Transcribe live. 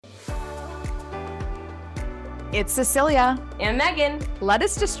It's Cecilia. And Megan. Let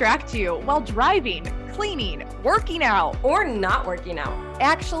us distract you while driving, cleaning, working out. Or not working out.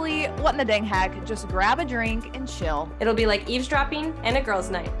 Actually, what in the dang heck? Just grab a drink and chill. It'll be like eavesdropping and a girls'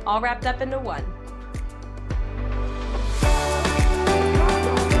 night, all wrapped up into one.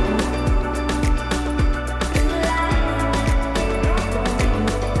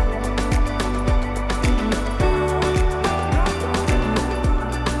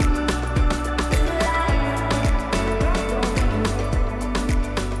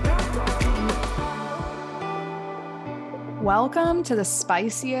 Welcome to the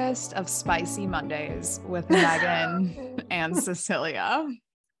spiciest of spicy Mondays with Megan and Cecilia.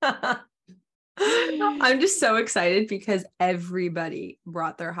 I'm just so excited because everybody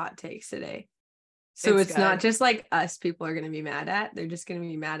brought their hot takes today. So it's not just like us people are going to be mad at. They're just going to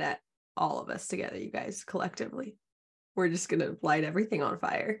be mad at all of us together, you guys, collectively. We're just going to light everything on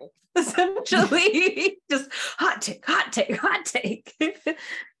fire. Essentially, just hot take, hot take, hot take.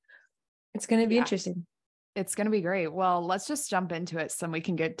 It's going to be interesting. It's going to be great. Well, let's just jump into it so we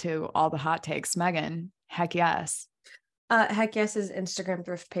can get to all the hot takes. Megan, heck yes. Heck yes is Instagram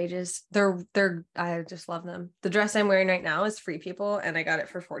thrift pages. They're I just love them. The dress I'm wearing right now is Free People, and I got it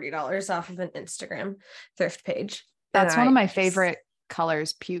for $40 off of an Instagram thrift page. That's one of my favorite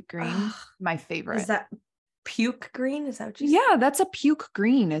colors, puke green. My favorite. Is that puke green? Is that what you said? Yeah, that's a puke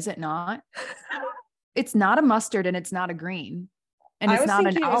green, is it not? It's not a mustard and it's not a green. And it's not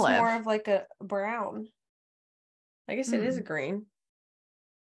an olive. It was more of like a brown. I guess it is a green.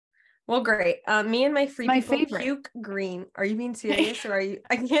 Well, great. Me and my Free People favorite. Puke green. Are you being serious or are you?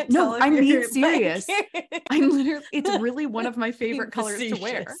 I can't tell. No, I'm being serious. I'm literally. It's really one of my favorite colors to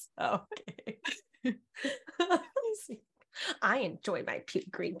wear. Oh, okay. I enjoy my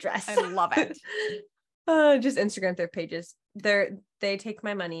puke green dress. I love it. Just Instagram thrift pages. They take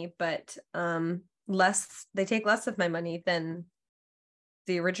my money, but they take less of my money than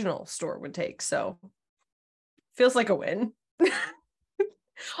the original store would take. So. Feels like a win.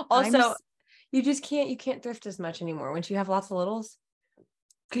 Also, you can't thrift as much anymore once you have lots of littles,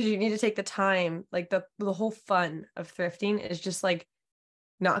 because you need to take the time. Like the whole fun of thrifting is just like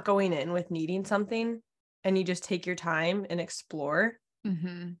not going in with needing something, and you just take your time and explore.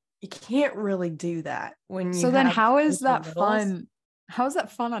 Mm-hmm. You can't really do that when you. So then, how is that fun? How is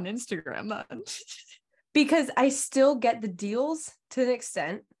that fun on Instagram then? Because I still get the deals to an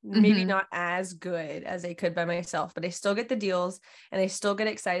extent, maybe not as good as I could by myself, but I still get the deals and I still get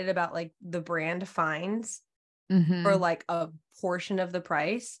excited about like the brand finds for like a portion of the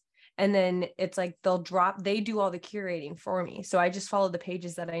price. And then it's like they do all the curating for me. So I just follow the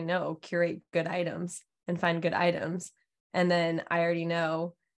pages that I know curate good items and find good items. And then I already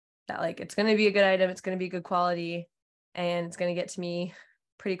know that like, it's going to be a good item. It's going to be good quality and it's going to get to me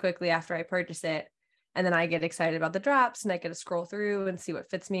pretty quickly after I purchase it. And then I get excited about the drops and I get to scroll through and see what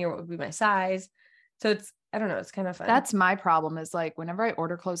fits me or what would be my size. So I don't know, it's kind of fun. That's my problem is like whenever I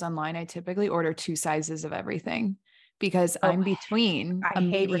order clothes online, I typically order 2 sizes of everything because I'm between a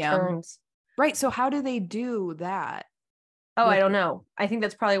medium. Returns. Right. So how do they do that? Oh, I don't know. I think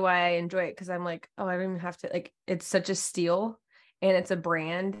that's probably why I enjoy it. Cause I'm like, oh, I don't even have to like, it's such a steal and it's a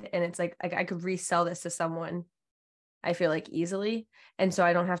brand and it's like I could resell this to someone. I feel like easily. And so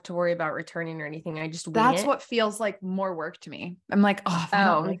I don't have to worry about returning or anything. I just That's what feels like more work to me. I'm like, oh, if I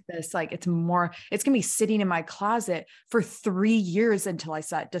don't like this, like it's going to be sitting in my closet for 3 years until I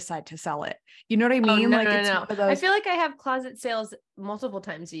decide to sell it. You know what I mean? No. I feel like I have closet sales multiple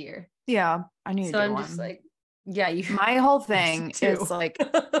times a year. Yeah. I need to do I'm one. Just like, yeah, my whole thing is like,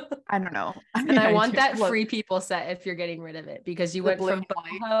 I don't know. And I want that Free People set if you're getting rid of it because you went from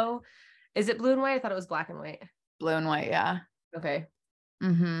boho. Is it blue and white? I thought it was black and white. Blue and white, yeah. Okay.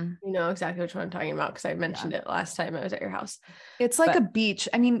 You know exactly which one I'm talking about because I mentioned it last time I was at your house. It's like a beach.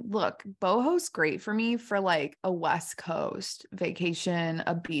 I mean, look, boho's great for me for like a West Coast vacation,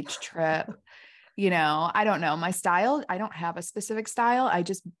 a beach trip. You know, I don't know. My style, I don't have a specific style. I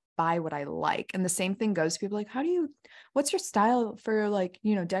just buy what I like. And the same thing goes to people like, what's your style for like,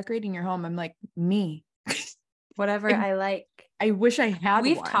 you know, decorating your home? I'm like, me. Whatever I like. I wish I had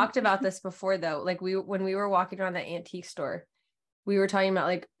We've one. talked about this before though. Like when we were walking around that antique store, we were talking about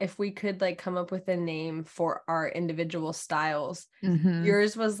like if we could like come up with a name for our individual styles.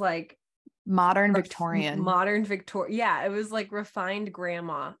 Yours was like modern Victorian. Yeah, it was like refined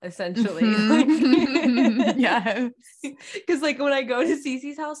grandma essentially. Yeah. Because like when I go to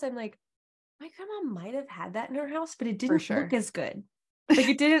Cece's house, I'm like, my grandma might have had that in her house, but it didn't look as good. Like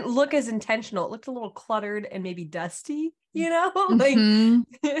it didn't look as intentional. It looked a little cluttered and maybe dusty, you know? Like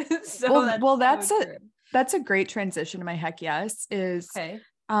so that's a great transition to my heck yes is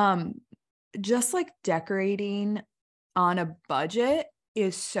just like decorating on a budget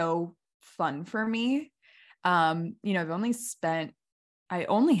is so fun for me. You know, I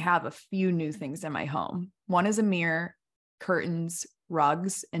only have a few new things in my home. One is a mirror, curtains,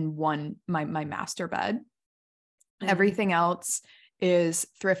 rugs, and my master bed. Everything else is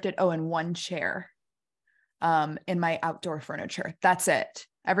thrifted. Oh, and one chair in my outdoor furniture. That's it.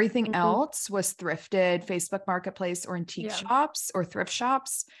 Everything else was thrifted, Facebook Marketplace, or antique shops or thrift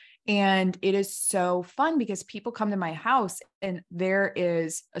shops. And it is so fun because people come to my house and there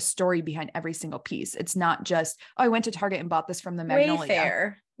is a story behind every single piece. It's not just, oh, I went to Target and bought this from the Magnolia.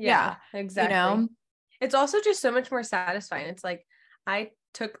 Wayfair. Yeah, exactly. You know? It's also just so much more satisfying. It's like, I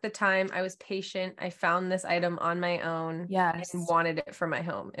took the time, I was patient, I found this item on my own, yes, and wanted it for my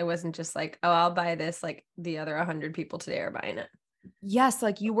home. It wasn't just like, oh, I'll buy this, like the other 100 people today are buying it. Yes,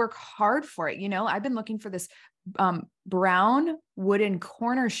 like you work hard for it. You know, I've been looking for this brown wooden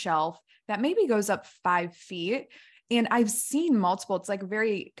corner shelf that maybe goes up 5 feet. And I've seen multiple, it's like a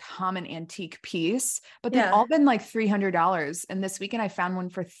very common antique piece, but they've all been like $300. And this weekend I found one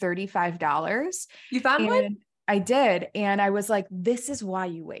for $35. You found one? I did. And I was like, this is why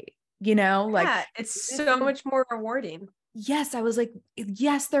you wait, you know, like it's so much more rewarding. Yes. I was like,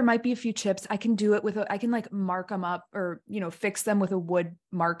 yes, there might be a few chips. I can do it I can like mark them up or, you know, fix them with a wood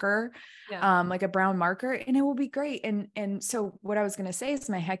marker, like a brown marker, and it will be great. And so what I was going to say is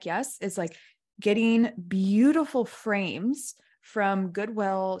my heck yes is like getting beautiful frames from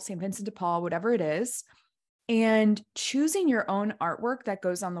Goodwill, St. Vincent de Paul, whatever it is, and choosing your own artwork that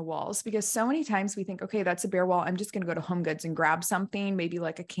goes on the walls, because so many times we think, okay, that's a bare wall. I'm just going to go to Home Goods and grab something, maybe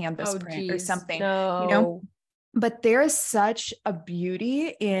like a canvas print or something, you know, but there is such a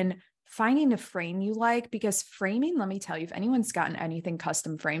beauty in finding a frame you like, because framing, let me tell you, if anyone's gotten anything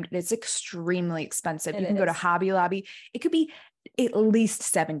custom framed, it's extremely expensive. You can go to Hobby Lobby. It could be at least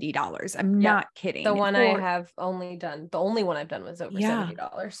 $70. I'm not kidding. The one I have only done, the only one I've done was over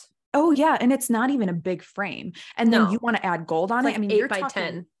 $70. Oh yeah. And it's not even a big frame. And then you want to add gold on it. Like, I mean, 8 by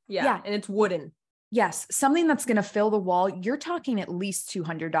 10. Yeah. And it's wooden. Yes. Something that's going to fill the wall. You're talking at least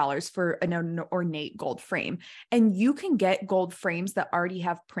 $200 for an ornate gold frame. And you can get gold frames that already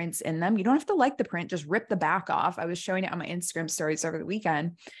have prints in them. You don't have to like the print, just rip the back off. I was showing it on my Instagram stories over the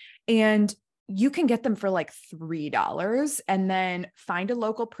weekend, and you can get them for like $3 and then find a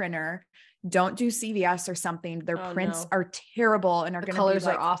local printer. Don't do CVS or something. Their prints are terrible and are going to be colors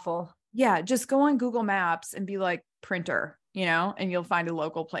are awful. Yeah. Just go on Google Maps and be like printer, you know, and you'll find a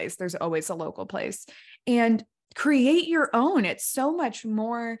local place. There's always a local place, and create your own. It's so much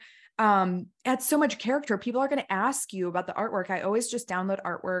more, adds so much character. People are going to ask you about the artwork. I always just download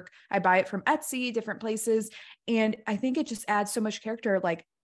artwork. I buy it from Etsy, different places. And I think it just adds so much character. Like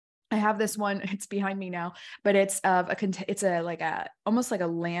I have this one, it's behind me now, but it's it's almost like a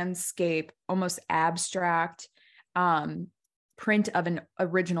landscape, almost abstract, print of an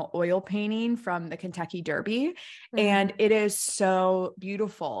original oil painting from the Kentucky Derby. And it is so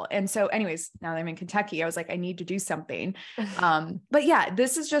beautiful. And so anyways, now that I'm in Kentucky, I was like, I need to do something. But yeah,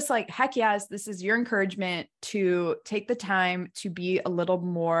 this is just like, heck yes, this is your encouragement to take the time to be a little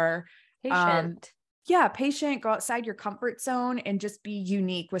more patient. Patient, go outside your comfort zone and just be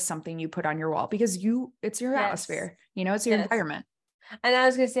unique with something you put on your wall, because it's your atmosphere, you know, it's your environment. And I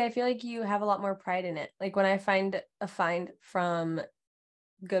was going to say, I feel like you have a lot more pride in it. Like when I find a find from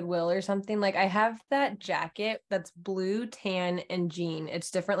Goodwill or something, like I have that jacket that's blue, tan, and jean.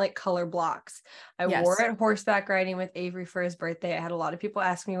 It's different, like color blocks. I wore it horseback riding with Avery for his birthday. I had a lot of people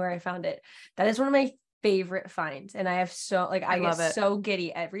ask me where I found it. That is one of my favorite finds. And I have I get so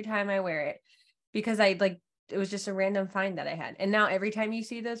giddy every time I wear it, because it was just a random find that I had. And now every time you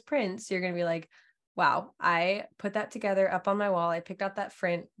see those prints, you're going to be like, wow, I put that together up on my wall. I picked out that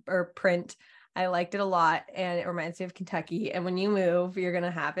print. I liked it a lot, and it reminds me of Kentucky. And when you move, you're going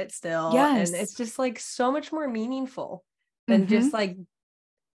to have it still. Yes. And it's just like so much more meaningful than just like,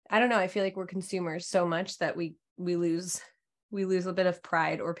 I don't know. I feel like we're consumers so much that we lose a bit of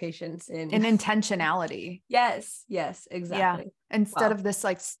pride or patience in intentionality. Yes, exactly. Yeah. Instead of this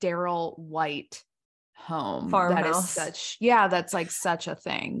like sterile white home farmhouse. That's like such a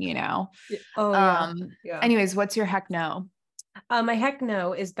thing, you know. Anyways, what's your heck no? My heck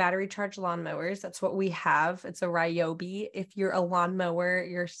no is battery charged lawnmowers. That's what we have. It's a Ryobi. If you're a lawnmower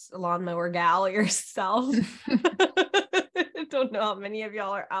gal yourself, I don't know how many of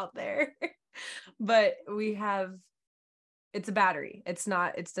y'all are out there, but we have. It's a battery. It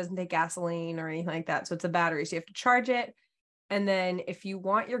doesn't take gasoline or anything like that. So it's a battery. So you have to charge it. And then if you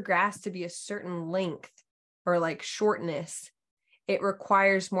want your grass to be a certain length or like shortness, it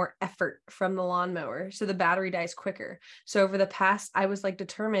requires more effort from the lawnmower. So the battery dies quicker. So over the past, I was like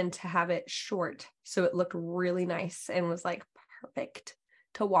determined to have it short. So it looked really nice and was like perfect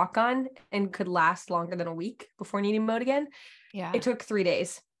to walk on and could last longer than a week before needing mowed again. Yeah. It took 3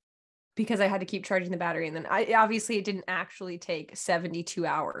 days because I had to keep charging the battery. And then obviously it didn't actually take 72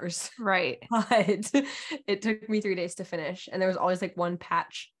 hours, Right. but it took me 3 days to finish. And there was always like one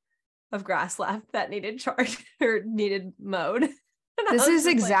patch of grass left that needed charged or needed mowed. This is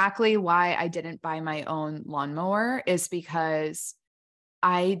exactly why I didn't buy my own lawnmower, is because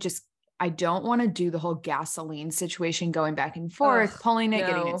I don't want to do the whole gasoline situation, going back and forth, pulling it,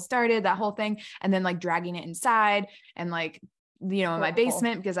 getting it started, that whole thing. And then like dragging it inside and like, you know, in my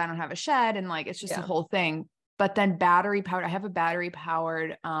basement because I don't have a shed, and like, it's just a whole thing. But then battery powered, I have a battery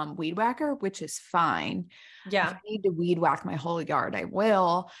powered weed whacker, which is fine. Yeah. If I need to weed whack my whole yard, I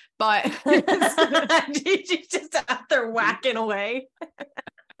will. But you just out there whacking away.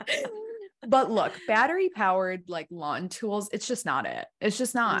 But look, battery powered like lawn tools, it's just not it. It's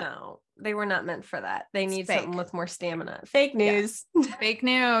just not. No, they were not meant for that. They need fake. something with more stamina. Fake news. Yeah. Fake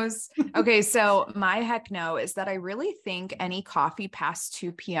news. Okay. So my heck no is that I really think any coffee past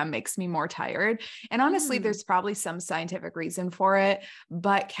 2 p.m. makes me more tired. And honestly, there's probably some scientific reason for it,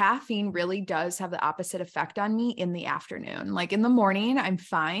 but caffeine really does have the opposite effect on me in the afternoon. Like in the morning, I'm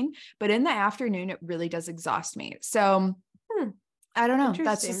fine, but in the afternoon, it really does exhaust me. So I don't know.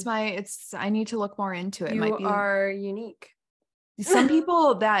 That's just I need to look more into it. You are unique. Some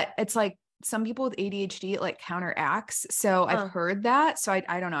people some people with ADHD, it like counteracts. So I've heard that. So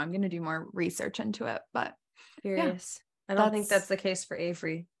I don't know. I'm going to do more research into it, but curious. Yeah, I don't think that's the case for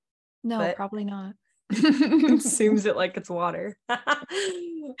Avery. No, probably not. Consumes it like it's water.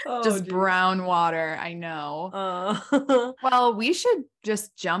 Just brown water. I know. Well, we should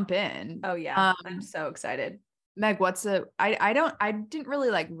just jump in. Oh yeah. I'm so excited. Meg, I didn't really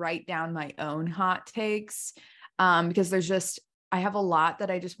like write down my own hot takes because I have a lot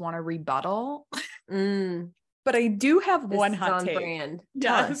that I just want to rebuttal. But I do have one hot take. Brand.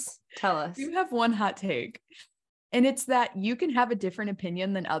 Tell us. You have one hot take. And it's that you can have a different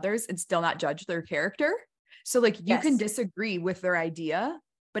opinion than others and still not judge their character. So like you can disagree with their idea,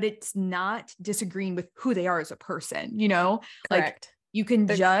 but it's not disagreeing with who they are as a person, you know? Correct. Like you can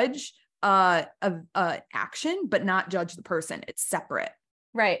judge action, but not judge the person. It's separate.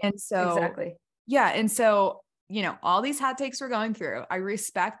 Right. And so, exactly. Yeah. And so, you know, all these hot takes we're going through, I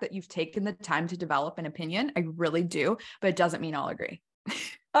respect that you've taken the time to develop an opinion. I really do, but it doesn't mean I'll agree.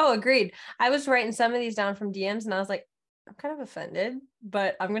 Oh, agreed. I was writing some of these down from DMs and I was like, I'm kind of offended,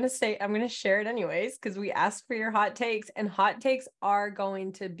 but I'm going to share it anyways, because we asked for your hot takes, and hot takes are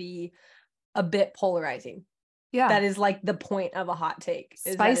going to be a bit polarizing. Yeah. That is like the point of a hot take.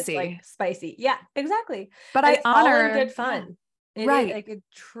 Spicy. Like spicy. Yeah, exactly. But I honor good fun. Yeah. Right. Like it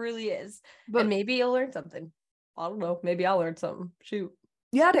truly is. But, and maybe you'll learn something. I don't know. Maybe I'll learn something. Shoot.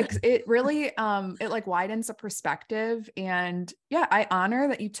 Yeah. It really, it like widens a perspective, and yeah, I honor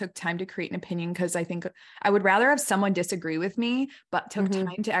that you took time to create an opinion, because I think I would rather have someone disagree with me, but took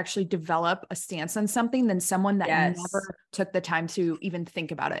time to actually develop a stance on something than someone that never took the time to even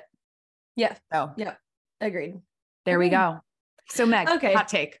think about it. Yeah. So yeah. Agreed. There we go. So Meg, hot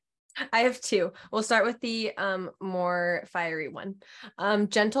take. I have two. We'll start with the more fiery one.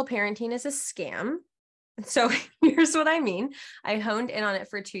 Gentle parenting is a scam. So here's what I mean. I honed in on it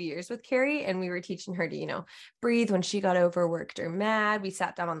for 2 years with Carrie, and we were teaching her to, you know, breathe when she got overworked or mad. We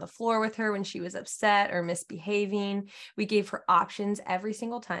sat down on the floor with her when she was upset or misbehaving. We gave her options every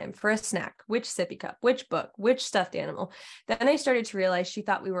single time for a snack, which sippy cup, which book, which stuffed animal. Then I started to realize she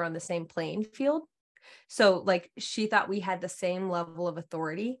thought we were on the same playing field. So like she thought we had the same level of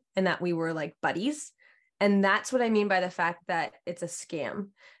authority and that we were like buddies. And that's what I mean by the fact that it's a scam,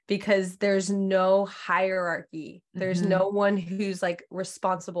 because there's no hierarchy. There's no one who's like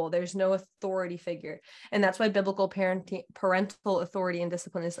responsible. There's no authority figure. And that's why biblical parental authority and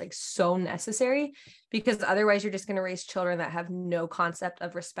discipline is like so necessary, because otherwise you're just going to raise children that have no concept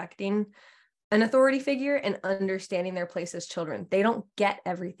of respecting an authority figure and understanding their place as children. They don't get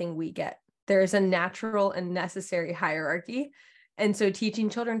everything we get. There's a natural and necessary hierarchy. And so teaching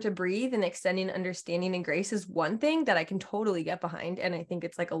children to breathe and extending understanding and grace is one thing that I can totally get behind. And I think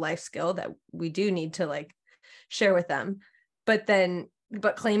it's like a life skill that we do need to like share with them. But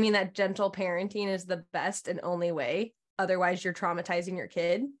claiming that gentle parenting is the best and only way, otherwise you're traumatizing your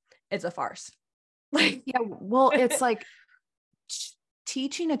kid, it's a farce. Like, yeah, well, it's like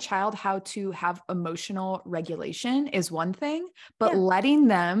teaching a child how to have emotional regulation is one thing, but letting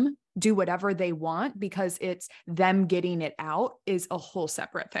them do whatever they want because it's them getting it out is a whole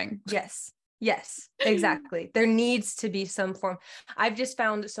separate thing. Yes. Yes, exactly. There needs to be some form. I've just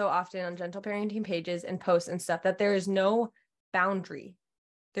found so often on gentle parenting pages and posts and stuff that there is no boundary.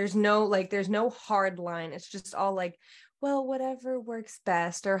 There's no hard line. It's just all like, well, whatever works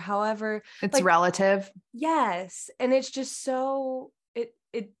best or however. It's like, relative. yes. And it's just so it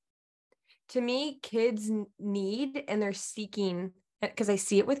to me, kids need and they're seeking, because I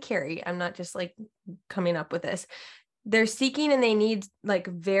see it with Carrie. I'm not just like coming up with this. They're seeking and they need like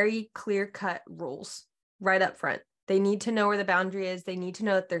very clear cut rules right up front. They need to know where the boundary is. They need to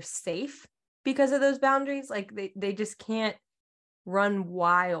know that they're safe because of those boundaries. Like they just can't run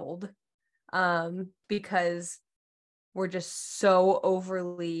wild because we're just so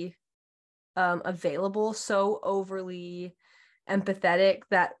overly available, so overly empathetic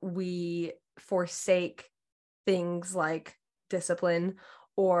that we forsake things like discipline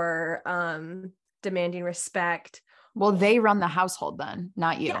or demanding respect. Well, they run the household then,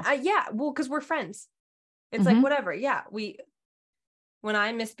 not you. Yeah. Well, because we're friends. It's like, whatever. Yeah. When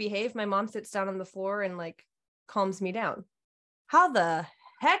I misbehave, my mom sits down on the floor and like calms me down. How the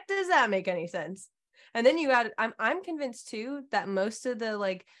heck does that make any sense? And then I'm convinced too that most of the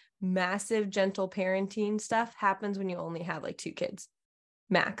like massive gentle parenting stuff happens when you only have like 2 kids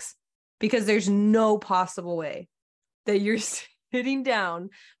max, because there's no possible way that you're sitting down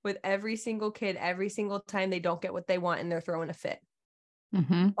with every single kid every single time they don't get what they want and they're throwing a fit.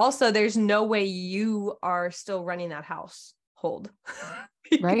 Also, there's no way you are still running that household.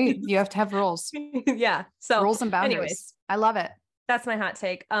 Right. You have to have rules. Yeah. So rules and boundaries. Anyways, I love it. That's my hot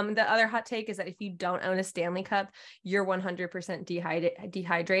take. The other hot take is that if you don't own a Stanley Cup, you're 100%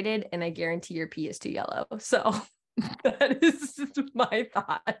 dehydrated, and I guarantee your pee is too yellow. So that is my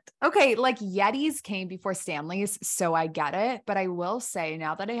thought. Okay, like Yetis came before Stanleys, so I get it. But I will say,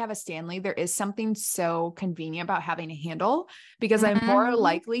 now that I have a Stanley, there is something so convenient about having a handle, because I'm more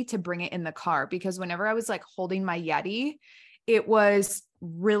likely to bring it in the car. Because whenever I was like holding my Yeti, it was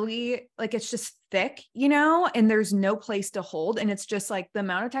really like, it's just thick, and there's no place to hold. And it's just like the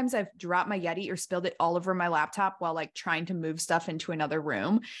amount of times I've dropped my Yeti or spilled it all over my laptop while like trying to move stuff into another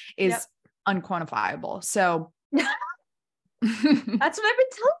room is unquantifiable. So that's what I've been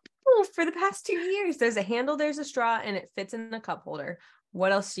telling people for the past 2 years. There's a handle, there's a straw, and it fits in the cup holder.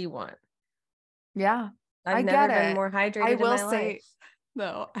 What else do you want? Yeah. I've never been more hydrated. I will say,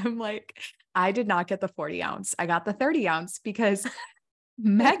 no, I'm like, I did not get the 40 ounce. I got the 30 ounce because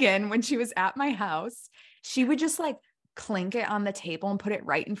Megan, when she was at my house, she would just like clink it on the table and put it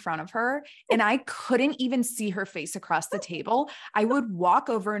right in front of her. And I couldn't even see her face across the table. I would walk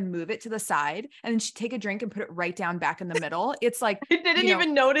over and move it to the side, and then she'd take a drink and put it right down back in the middle. It's like, I didn't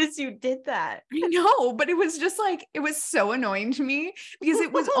even notice you did that. I know, but it was just like, it was so annoying to me because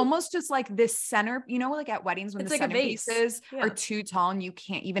it was almost just like this center, like at weddings when it's the like centerpieces are too tall and you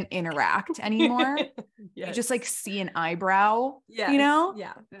can't even interact anymore. You just like see an eyebrow,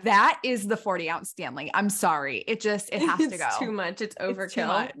 Yeah. That is the 40 ounce Stanley. I'm sorry. It has to go. It's too much. It's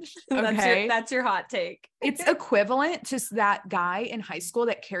overkill. It's too much. Okay. That's your hot take. It's equivalent to that guy in high school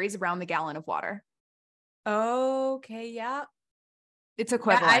that carries around the gallon of water. Okay. Yeah. It's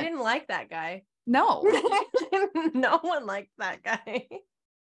equivalent. I didn't like that guy. No. No one liked that guy.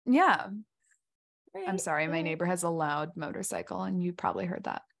 Yeah. Right. I'm sorry. My neighbor has a loud motorcycle and you probably heard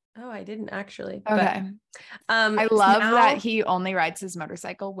that. Oh, I didn't actually. Okay. I love that he only rides his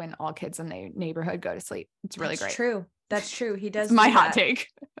motorcycle when all kids in the neighborhood go to sleep. It's really great. True. That's true. He does. It's my hot take.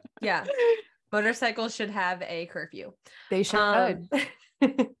 Yeah. Motorcycles should have a curfew. They should.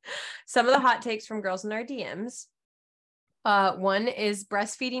 Some of the hot takes from girls in our DMs. One is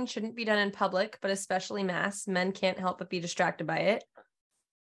breastfeeding shouldn't be done in public, but especially mass. Men can't help but be distracted by it.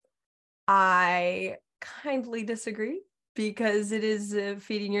 I kindly disagree, because it is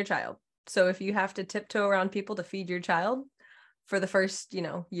feeding your child. So if you have to tiptoe around people to feed your child for the first,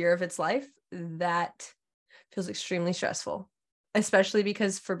 year of its life, that feels extremely stressful, especially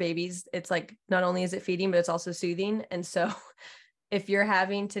because for babies, it's like, not only is it feeding, but it's also soothing. And so if you're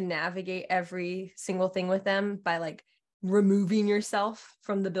having to navigate every single thing with them by like removing yourself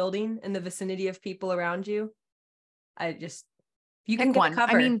from the building and the vicinity of people around you, you can get one.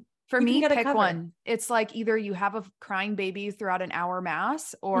 I mean, for me, pick one. It's like either you have a crying baby throughout an hour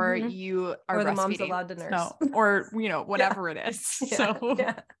mass, or you are or the mom's allowed to nurse, or whatever it is. So,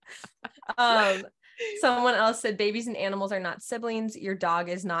 someone else said babies and animals are not siblings. Your dog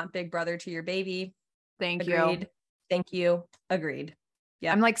is not big brother to your baby. Thank you. Agreed.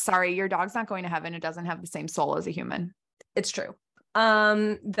 Yeah. I'm like, sorry, your dog's not going to heaven. It doesn't have the same soul as a human. It's true.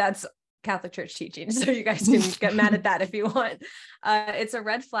 That's Catholic Church teaching. So you guys can get mad at that if you want. It's a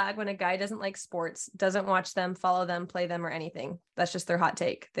red flag when a guy doesn't like sports, doesn't watch them, follow them, play them, or anything. That's just their hot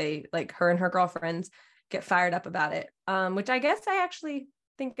take. They, like, her and her girlfriends get fired up about it. Which I guess I actually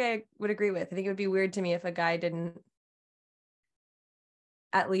think I would agree with. I think it would be weird to me if a guy didn't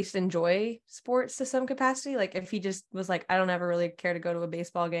at least enjoy sports to some capacity. Like if he just was like, I don't ever really care to go to a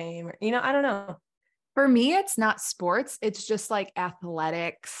baseball game, or, I don't know. For me, it's not sports. It's just like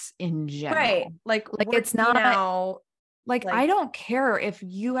athletics in general. Right. Like it's not out, like, I don't care if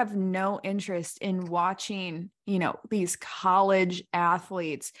you have no interest in watching, these college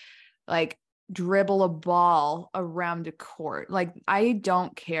athletes like dribble a ball around a court. Like, I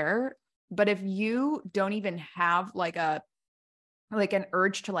don't care. But if you don't even have like an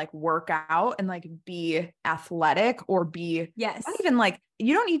urge to like work out and like be athletic or be, yes, not even like,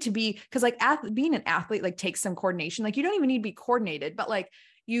 you don't need to be, because like being an athlete like takes some coordination. Like you don't even need to be coordinated, but like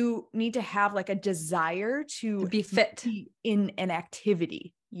you need to have like a desire to be fit in an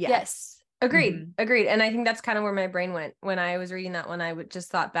activity. Yes. Agreed. And I think that's kind of where my brain went when I was reading that one. I would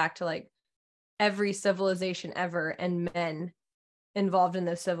just thought back to like every civilization ever, and men involved in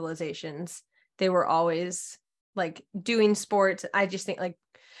those civilizations. They were always like doing sports. I just think like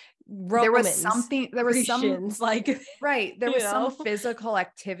Romans, there was Grecians, some like, right. There was some physical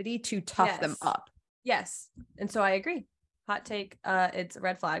activity to tough them up. Yes. And so I agree. Hot take. It's a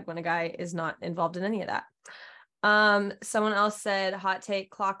red flag when a guy is not involved in any of that. Someone else said, hot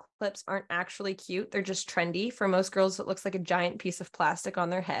take, claw clips aren't actually cute. They're just trendy. For most girls, it looks like a giant piece of plastic on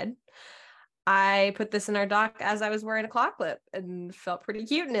their head. I put this in our doc as I was wearing a claw clip and felt pretty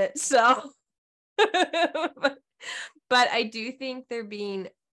cute in it. So, but I do think they're being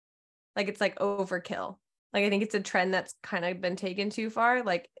like, it's like overkill. Like, I think it's a trend that's kind of been taken too far.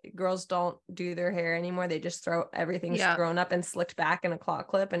 Like, girls don't do their hair anymore. They just throw everything's thrown up and slicked back in a claw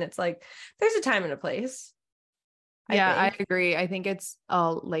clip. And it's like, there's a time and a place. I agree. I think it's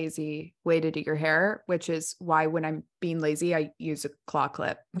a lazy way to do your hair, which is why when I'm being lazy, I use a claw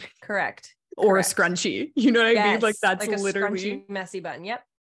clip. Correct. Or a scrunchie. You know what I mean? Like that's like a literally scrunchy, messy bun. Yep.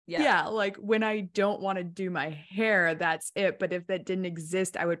 Yeah. Like when I don't want to do my hair, that's it. But if that didn't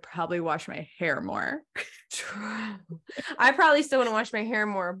exist, I would probably wash my hair more. I probably still want to wash my hair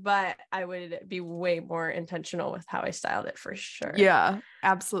more, but I would be way more intentional with how I styled it for sure. Yeah,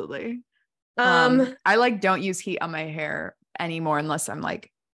 absolutely. I like don't use heat on my hair anymore unless I'm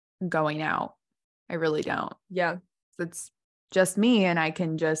like going out. I really don't. Yeah. It's just me and I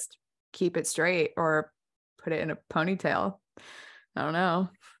can just keep it straight or put it in a ponytail. I don't know.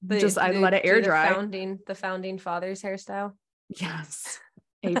 I let it air dry. The founding fathers hairstyle. Yes.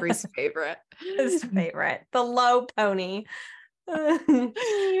 Avery's favorite. His favorite. The low pony. That's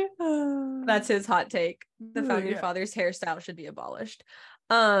his hot take. The founding fathers hairstyle should be abolished.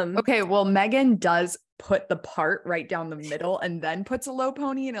 Okay, well, Megan does put the part right down the middle and then puts a low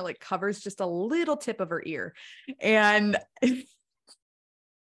pony and it like covers just a little tip of her ear. And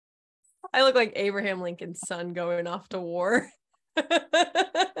I look like Abraham Lincoln's son going off to war. I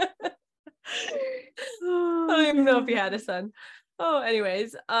don't even know if he had a son. Oh,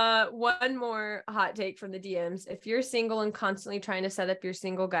 anyways, one more hot take from the DMs. If you're single and constantly trying to set up your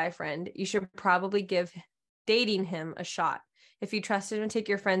single guy friend, you should probably give dating him a shot. If you trust him to take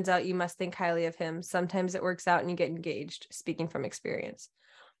your friends out, you must think highly of him. Sometimes it works out and you get engaged, speaking from experience.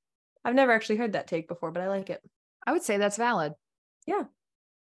 I've never actually heard that take before, but I like it. I would say that's valid. Yeah.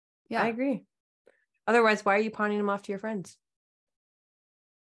 I agree. Otherwise, why are you pawning him off to your friends?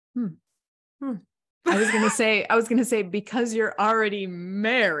 I was gonna say because you're already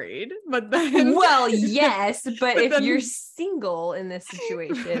married, but then well, yes, but if you're single in this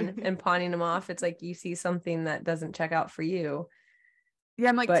situation and pawning him off, it's like you see something that doesn't check out for you. Yeah,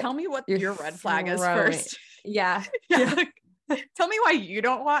 I'm like, tell me what your red flag is first. Yeah. Tell me why you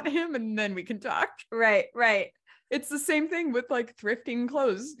don't want him, and then we can talk. Right. It's the same thing with like thrifting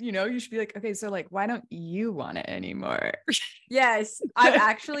clothes. You should be like, okay, so like, why don't you want it anymore? Yes. I've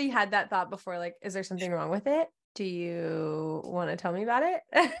actually had that thought before. Like, is there something wrong with it? Do you want to tell me about it?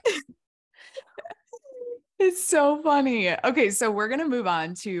 It's so funny. Okay, so we're going to move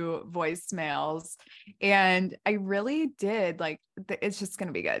on to voicemails. And I really did like, it's just going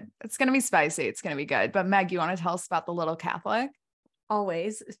to be good. It's going to be spicy. It's going to be good. But Meg, you want to tell us about the little Catholic?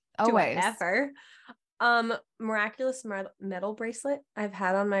 Always. Ever. Miraculous metal bracelet I've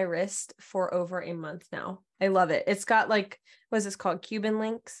had on my wrist for over a month now. I love it. It's got like, what is this called? Cuban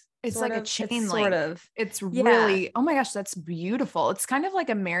links. It's like a chain link. Sort of. It's really, oh my gosh, that's beautiful. It's kind of like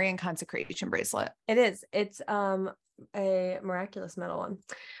a Marian consecration bracelet. It is. It's a miraculous metal one,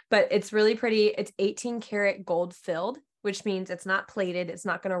 but it's really pretty. It's 18 karat gold filled. which means it's not plated. It's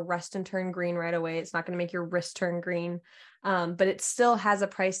not going to rust and turn green right away. It's not going to make your wrist turn green. But it still has a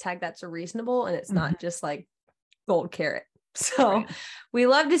price tag that's reasonable, and it's not just like gold carat. So we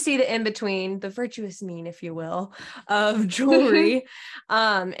love to see the in between, the virtuous mean, if you will, of jewelry.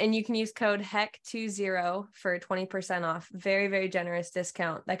 And you can use code HECK20 for 20% off. Very, very generous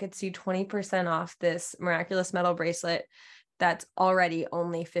discount. That gets you 20% off this miraculous metal bracelet that's already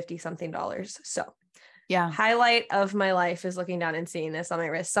only $50 something. So yeah, highlight of my life is looking down and seeing this on my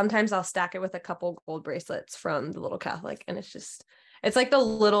wrist. Sometimes I'll stack it with a couple gold bracelets from the Little Catholic, and it's like the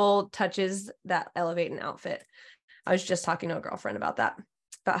little touches that elevate an outfit. I was just talking to a girlfriend about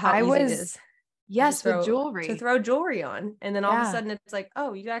how easy it is. Yes, with jewelry. To throw jewelry on. And then all of a sudden it's like,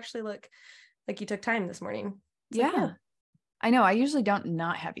 oh, you actually look like you took time this morning. It's like, yeah. I know. I usually don't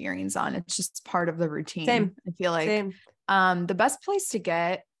not have earrings on. It's just part of the routine. Same. I feel like the best place to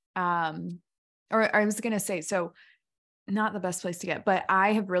get, or I was going to say, so not the best place to get, but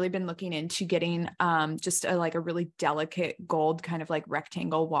I have really been looking into getting just a really delicate gold kind of like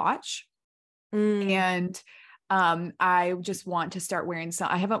rectangle watch. And I just want to start wearing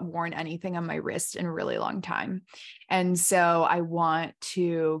I haven't worn anything on my wrist in a really long time. And so I want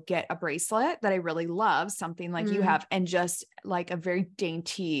to get a bracelet that I really love, something like you have, and just like a very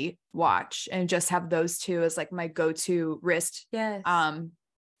dainty watch, and just have those two as like my go-to wrist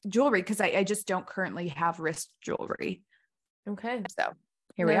jewelry. Cause I just don't currently have wrist jewelry. Okay. So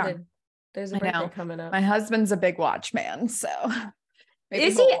here we are. There's a birthday coming up. My husband's a big watch man. So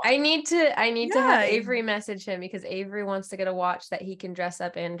is he? I need to have Avery message him, because Avery wants to get a watch that he can dress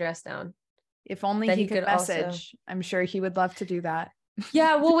up and dress down. If only he could message. Also... I'm sure he would love to do that.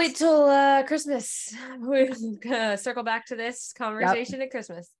 Yeah, we'll wait till Christmas. We're gonna circle back to this conversation at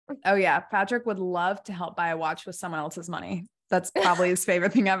Christmas. Oh yeah, Patrick would love to help buy a watch with someone else's money. That's probably his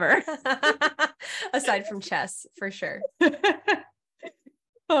favorite thing ever. Aside from chess, for sure.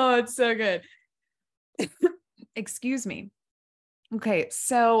 Oh, it's so good. Excuse me. Okay,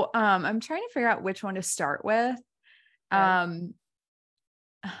 so I'm trying to figure out which one to start with. They're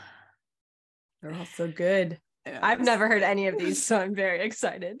all so good. Yes. I've never heard any of these, so I'm very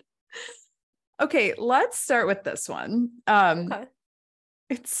excited. Okay, let's start with this one. Okay.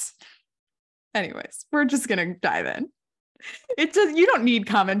 Anyways, we're just gonna dive in. You don't need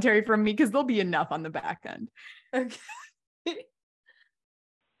commentary from me because there'll be enough on the back end. Okay.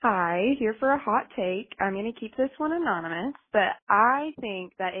 Hi, here for a hot take. I'm going to keep this one anonymous, but I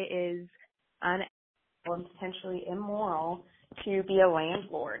think that it is unethical and potentially immoral to be a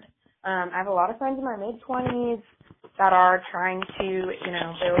landlord. I have a lot of friends in my mid-20s that are trying to,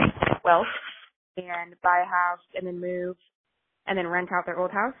 build wealth and buy a house and then move and then rent out their old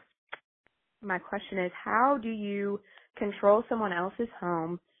house. My question is, how do you control someone else's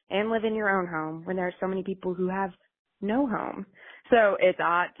home and live in your own home when there are so many people who have no home? So it's a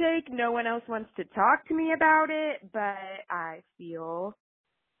hot take. No one else wants to talk to me about it, but I feel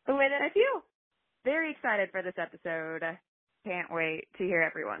the way that I feel. Very excited for this episode. Can't wait to hear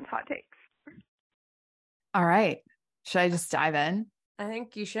everyone's hot takes. All right. Should I just dive in? I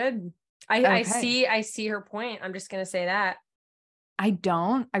think you should. I see her point. I'm just going to say that. I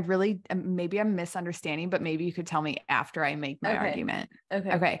don't. I really, maybe I'm misunderstanding, but maybe you could tell me after I make my argument.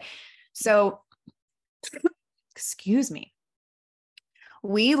 Okay. So, excuse me.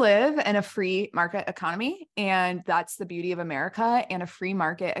 We live in a free market economy, and that's the beauty of America. And a free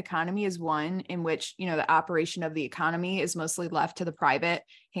market economy is one in which, the operation of the economy is mostly left to the private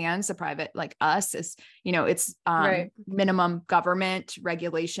hands. The private, like us, is, it's minimum government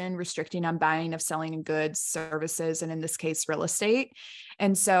regulation restricting on buying of selling of goods, services, and in this case, real estate.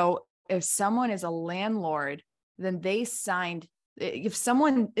 And so if someone is a landlord, then if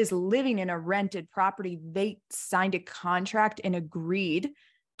someone is living in a rented property, they signed a contract and agreed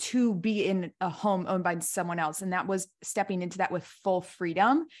to be in a home owned by someone else. And that was stepping into that with full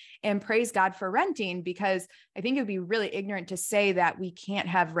freedom. And praise God for renting, because I think it would be really ignorant to say that we can't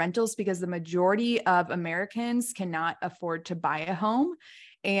have rentals, because the majority of Americans cannot afford to buy a home,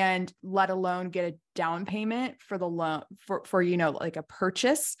 and let alone get a down payment for the loan for like a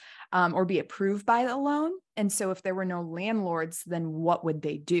purchase, or be approved by the loan. And so if there were no landlords, then what would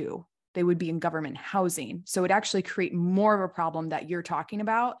they do? They would be in government housing. So it actually create more of a problem that you're talking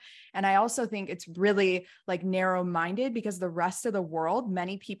about. And I also think it's really like narrow-minded, because the rest of the world,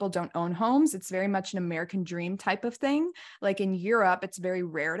 many people don't own homes. It's very much an American dream type of thing. Like in Europe, it's very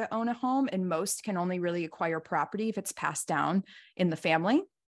rare to own a home, and most can only really acquire property if it's passed down in the family.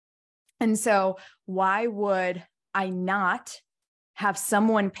 And so why would I not have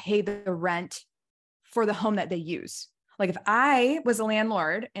someone pay the rent for the home that they use? Like if I was a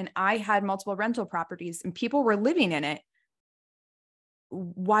landlord and I had multiple rental properties and people were living in it,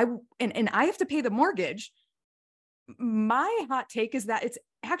 why, and I have to pay the mortgage. My hot take is that it's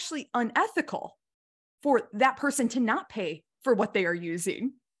actually unethical for that person to not pay for what they are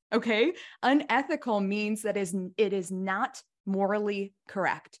using. Okay. Unethical means that it is not morally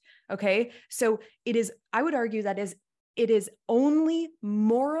correct. Okay. So I would argue that it is only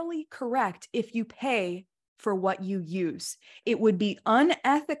morally correct if you pay for what you use. It would be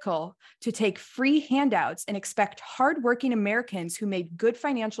unethical to take free handouts and expect hardworking Americans who made good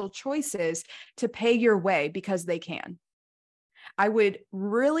financial choices to pay your way because they can. I would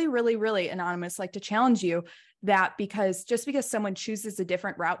really, really, really, Anonymous, like to challenge you that just because someone chooses a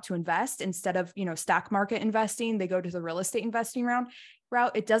different route to invest instead of, stock market investing, they go to the real estate investing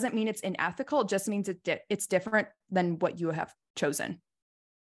route. It doesn't mean it's unethical. It just means it's different than what you have chosen.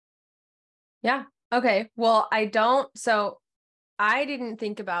 Yeah. Okay. Well, so I didn't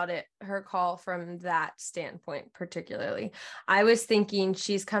think about her call from that standpoint, particularly. I was thinking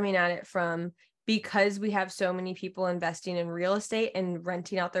she's coming at it from, because we have so many people investing in real estate and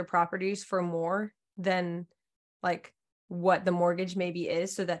renting out their properties for more than like what the mortgage maybe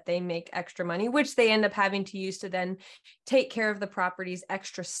is, so that they make extra money, which they end up having to use to then take care of the property's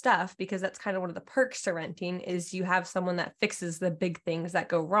extra stuff, because that's kind of one of the perks to renting is you have someone that fixes the big things that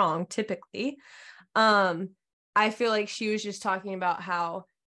go wrong typically. I feel like she was just talking about how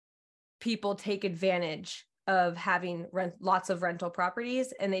people take advantage of having lots of rental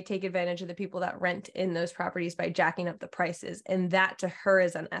properties, and they take advantage of the people that rent in those properties by jacking up the prices. And that to her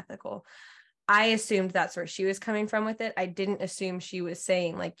is unethical. I assumed that's where she was coming from with it. I didn't assume she was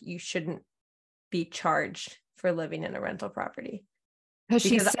saying like you shouldn't be charged for living in a rental property. Because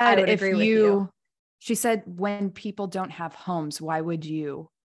she said she said when people don't have homes, why would you?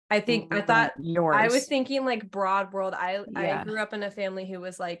 I was thinking like broad world. I grew up in a family who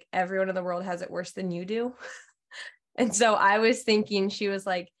was like, everyone in the world has it worse than you do. And so I was thinking she was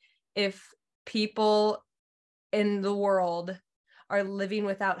like, if people in the world are living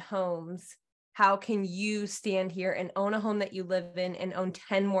without homes, how can you stand here and own a home that you live in and own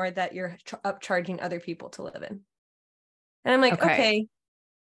 10 more that you're upcharging other people to live in? And I'm like, okay,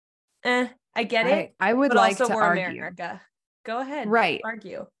 I get it. I would like to argue. America. Go ahead. Right.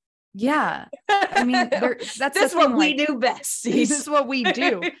 Argue. Yeah. I mean, that's what we do best. This is what we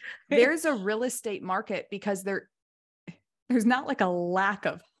do. There's a real estate market because there's not like a lack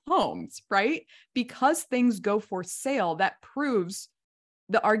of homes, right? Because things go for sale, that proves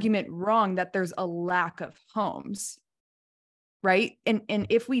the argument wrong that there's a lack of homes, right? And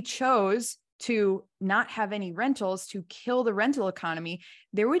if we chose to not have any rentals to kill the rental economy,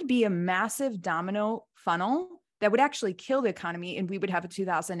 there would be a massive domino funnel that would actually kill the economy, and we would have a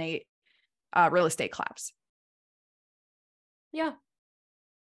 2008 real estate collapse. Yeah.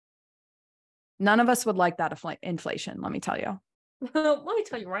 None of us would like that inflation, let me tell you. Let me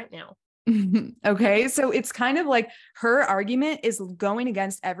tell you right now. Okay. So it's kind of like her argument is going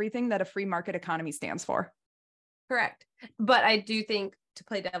against everything that a free market economy stands for. Correct. But I do think, to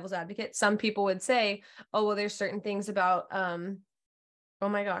play devil's advocate, some people would say, oh, well, there's certain things about, oh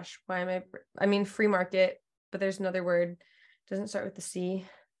my gosh, free market, but there's another word, doesn't start with the C.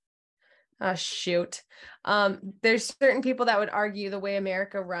 Shoot. There's certain people that would argue the way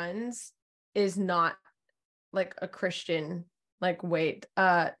America runs is not like a Christian, like, wait,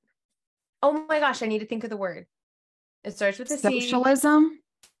 oh my gosh, I need to think of the word. It starts with a socialism.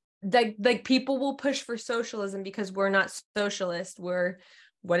 Like people will push for socialism because we're not socialist.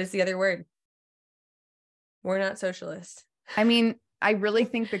 What is the other word? We're not socialist. I mean, I really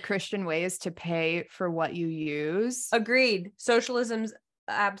think the Christian way is to pay for what you use. Agreed. Socialism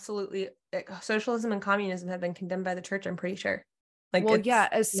and communism have been condemned by the church, I'm pretty sure. Like, well, yeah,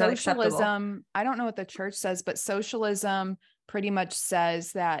 as socialism, I don't know what the church says, but socialism pretty much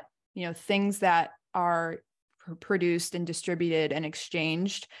says that, things that are produced and distributed and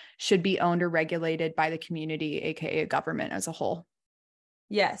exchanged should be owned or regulated by the community, aka government as a whole.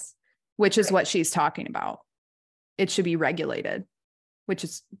 Yes. Which is what she's talking about. It should be regulated, which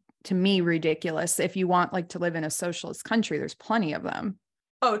is to me ridiculous. If you want to live in a socialist country, there's plenty of them.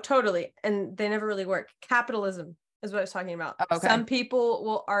 Oh, totally. And they never really work. Capitalism is what I was talking about. Okay. Some people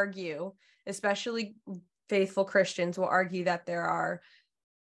will argue, especially faithful Christians will argue that there are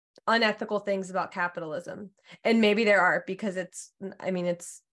unethical things about capitalism. And maybe there are, because it's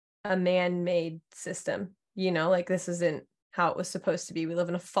a man-made system, this isn't how it was supposed to be. We live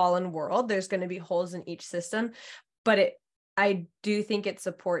in a fallen world. There's going to be holes in each system, but I do think it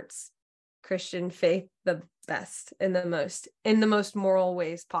supports Christian faith the best in the most moral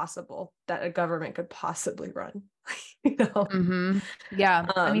ways possible that a government could possibly run. Mm-hmm. Yeah.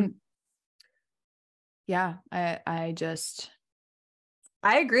 I just,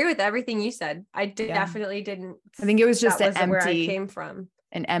 I agree with everything you said. I definitely didn't. I think it was just where I came from.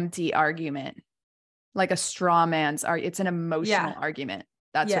 An empty argument, like a straw man's it's an emotional argument.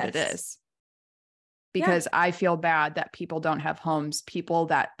 That's what it is. Because I feel bad that people don't have homes. People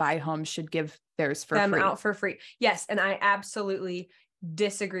that buy homes should give theirs for free. Out for free. Yes. And I absolutely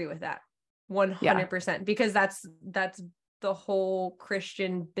disagree with that 100%, because that's the whole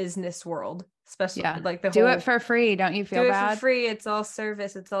Christian business world, especially like do it for free. Don't you feel bad? Do it for free. It's all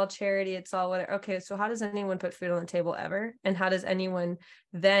service. It's all charity. It's all whatever. Okay. So how does anyone put food on the table ever? And how does anyone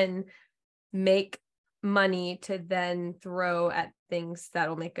then make money to then throw at things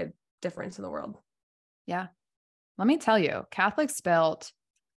that'll make a difference in the world? Yeah. Let me tell you, Catholics built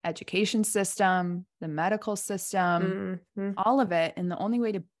education system, the medical system, all of it. And the only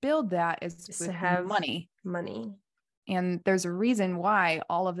way to build that is to have money. And there's a reason why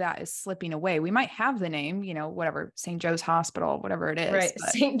all of that is slipping away. We might have the name, whatever, St. Joe's Hospital, whatever it is. Right.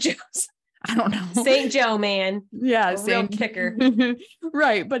 St. Joe's. I don't know. St. Joe, man. Yeah. Real kicker.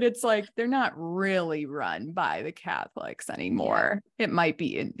 Right. But it's like, they're not really run by the Catholics anymore. Yeah. It might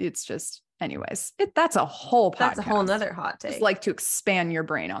be, it's just, anyways, that's a whole podcast. That's a whole nother hot take. Just like to expand your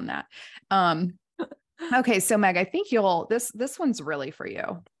brain on that. Okay. So Meg, I think this one's really for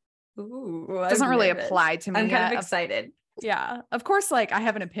you. Ooh, it doesn't really apply to me. I'm kind of excited. Yeah. Of course, like I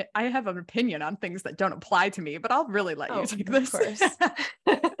have an opinion on things that don't apply to me, but I'll really let you take this. Of course.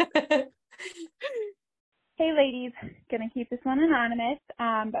 Hey ladies, gonna keep this one anonymous,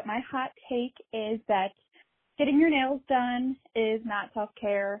 but my hot take is that getting your nails done is not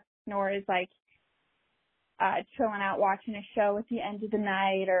self-care, nor is like chilling out watching a show at the end of the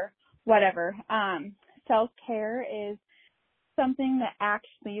night or whatever. Self-care is something that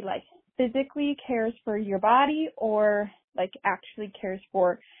actually like physically cares for your body or like actually cares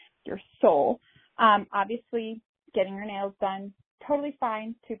for your soul. Obviously getting your nails done, totally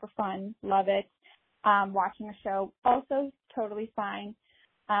fine, super fun, love it. Watching a show, also totally fine.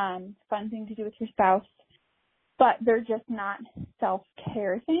 Fun thing to do with your spouse, but they're just not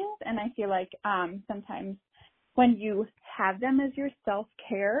self-care things. And I feel like sometimes when you have them as your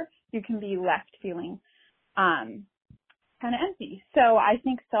self-care, you can be left feeling kind of empty. So I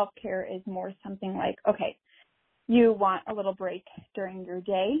think self-care is more something like, okay, you want a little break during your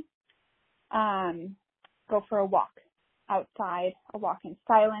day, go for a walk outside, a walk in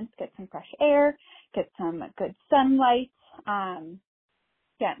silence, get some fresh air, get some good sunlight,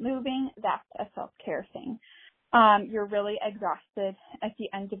 get moving. That's a self-care thing. You're really exhausted at the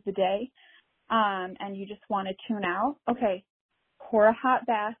end of the day, and you just want to tune out. Okay, pour a hot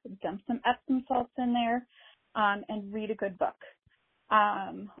bath, dump some Epsom salts in there, and read a good book.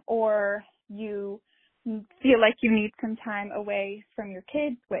 Or you feel like you need some time away from your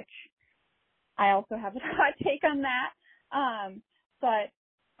kids, which I also have a hot take on that. But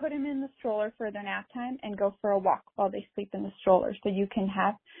put them in the stroller for their nap time and go for a walk while they sleep in the stroller so you can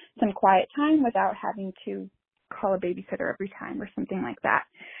have some quiet time without having to call a babysitter every time or something like that.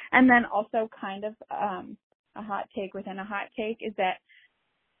 And then also kind of a hot take within a hot take is that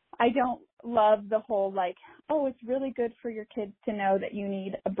I don't love the whole like, oh, it's really good for your kids to know that you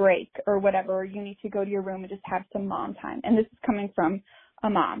need a break or whatever, or you need to go to your room and just have some mom time. And this is coming from a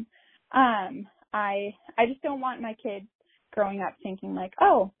mom. I just don't want my kids growing up thinking like,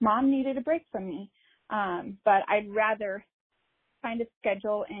 oh, mom needed a break from me. But I'd rather kind of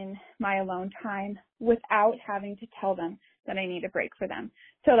schedule in my alone time without having to tell them that I need a break for them.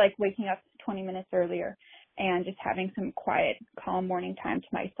 So like waking up 20 minutes earlier and just having some quiet, calm morning time to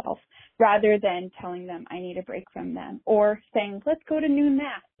myself rather than telling them I need a break from them, or saying, let's go to noon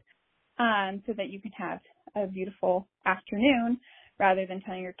mass, so that you can have a beautiful afternoon rather than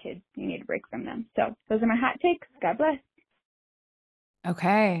telling your kids you need a break from them. So those are my hot takes. God bless.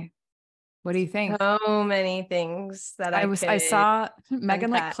 Okay. What do you think? So many things that I saw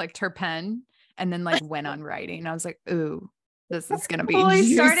Megan like clicked her pen and then like went on writing. I was like, ooh, this is going to be I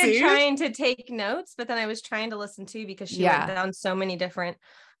juicy. started trying to take notes, but then I was trying to listen too because she went down so many different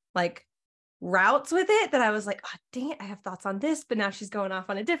like routes with it that I was like, oh, dang it, I have thoughts on this, but now she's going off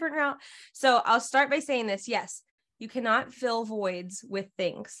on a different route. So I'll start by saying this. Yes, you cannot fill voids with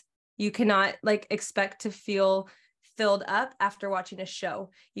things. You cannot like expect to feel filled up after watching a show.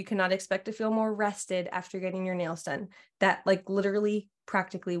 You cannot expect to feel more rested after getting your nails done. That like literally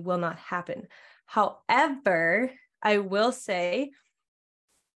practically will not happen. However, I will say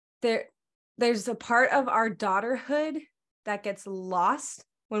there's a part of our daughterhood that gets lost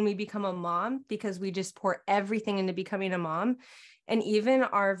when we become a mom because we just pour everything into becoming a mom. And even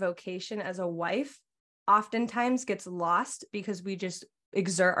our vocation as a wife oftentimes gets lost because we just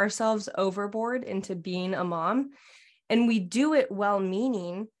exert ourselves overboard into being a mom. And we do it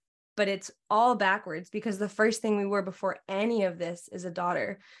well-meaning, but it's all backwards, because the first thing we were before any of this is a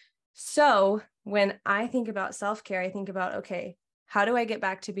daughter. So when I think about self-care, I think about, okay, how do I get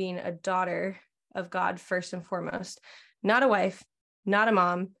back to being a daughter of God first and foremost? Not a wife, not a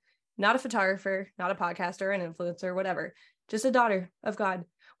mom, not a photographer, not a podcaster, an influencer, whatever, just a daughter of God.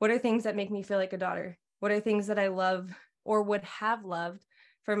 What are things that make me feel like a daughter? What are things that I love or would have loved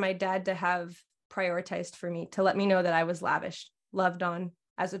for my dad to have prioritized for me, to let me know that I was lavished, loved on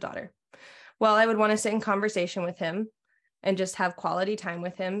as a daughter? Well, I would want to sit in conversation with him and just have quality time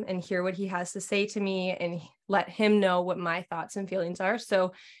with him and hear what he has to say to me and let him know what my thoughts and feelings are.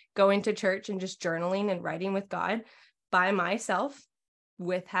 So going to church and just journaling and writing with God by myself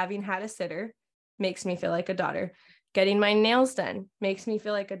with having had a sitter makes me feel like a daughter. Getting my nails done makes me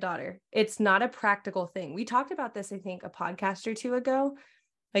feel like a daughter. It's not a practical thing. We talked about this, I think, a podcast or two ago,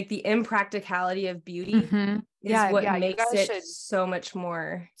 like the impracticality of beauty is what makes it so much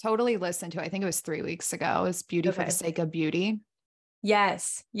more. Totally listen to, I think it was 3 weeks ago, is beauty for the sake of beauty.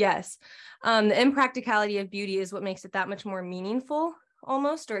 Yes. Yes. The impracticality of beauty is what makes it that much more meaningful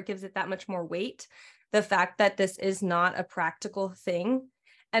almost, or it gives it that much more weight. The fact that this is not a practical thing.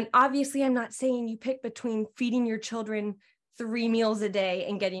 And obviously I'm not saying you pick between feeding your children 3 meals a day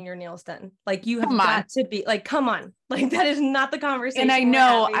and getting your nails done. Like you have got to be like, come on, like that is not the conversation. And I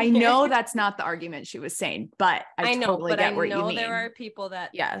know that's not the argument she was saying, but I totally get what you mean. There are people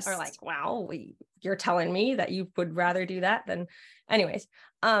that are like, wow, you're telling me that you would rather do that than anyways.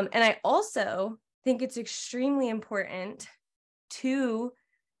 And I also think it's extremely important to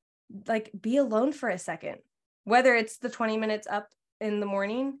like be alone for a second, whether it's the 20 minutes up in the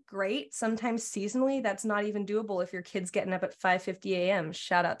morning, great. Sometimes seasonally, that's not even doable if your kid's getting up at 5:50 a.m.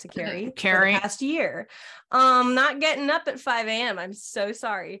 Shout out to Carrie for the past year. Not getting up at 5 a.m. I'm so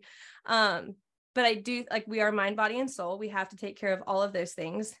sorry. But I do, like, we are mind, body, and soul. We have to take care of all of those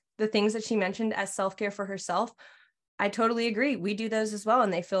things. The things that she mentioned as self-care for herself, I totally agree. We do those as well,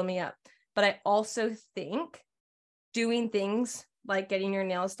 and they fill me up. But I also think doing things like getting your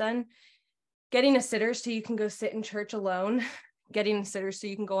nails done, getting a sitter so you can go sit in church alone, getting a sitter so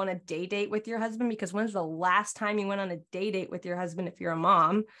you can go on a day date with your husband, because when's the last time you went on a day date with your husband if you're a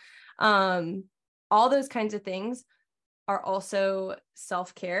mom? All those kinds of things are also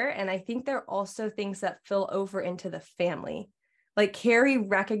self-care. And I think they're also things that fill over into the family. Like Carrie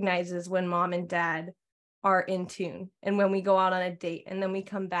recognizes when mom and dad are in tune, and when we go out on a date and then we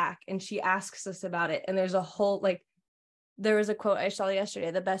come back and she asks us about it. And there's a whole, like, there was a quote I saw yesterday: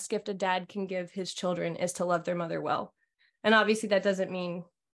 the best gift a dad can give his children is to love their mother well. And obviously that doesn't mean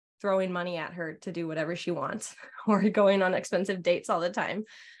throwing money at her to do whatever she wants or going on expensive dates all the time,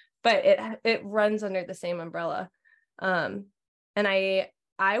 but it runs under the same umbrella. And I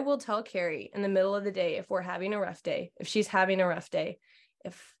will tell Carrie in the middle of the day, if we're having a rough day, if she's having a rough day,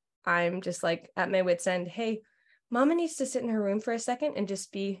 if I'm just like at my wit's end, hey, mama needs to sit in her room for a second and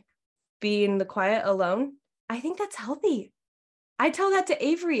just be in the quiet alone. I think that's healthy. I tell that to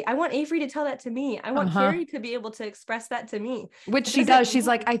Avery. I want Avery to tell that to me. I want Carrie to be able to express that to me. Which she does. She's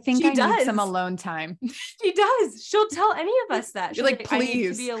like, I think I need some alone time. She does. She'll tell any of us that. She's like, please. I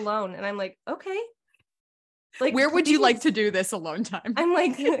need to be alone. And I'm like, okay. Like, where would you like to do this alone time? I'm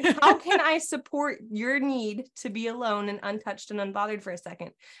like, how can I support your need to be alone and untouched and unbothered for a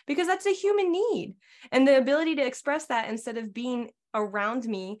second? Because that's a human need. And the ability to express that instead of being around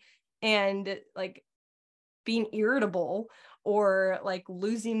me and like being irritable or like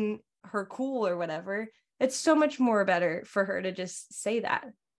losing her cool or whatever, it's so much more better for her to just say that,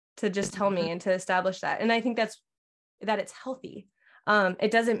 to just tell me and to establish that. And I think that it's healthy.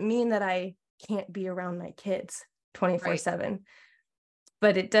 It doesn't mean that I can't be around my kids 24/7,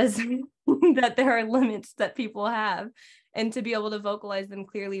 but it does mean that there are limits that people have, and to be able to vocalize them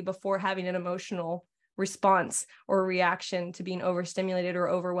clearly before having an emotional response or reaction to being overstimulated or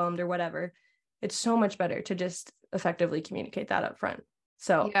overwhelmed or whatever. It's so much better to just effectively communicate that up front.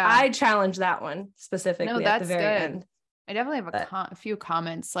 So yeah. I challenge that one specifically at the very end. I definitely have a few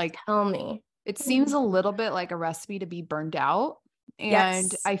comments. Like, tell me. It seems a little bit like a recipe to be burned out.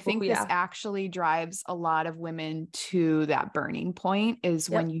 And I think this actually drives a lot of women to that burning point, is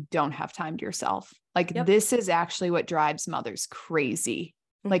when you don't have time to yourself. Like this is actually what drives mothers crazy,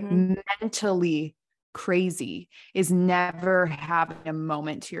 like mentally crazy, is never having a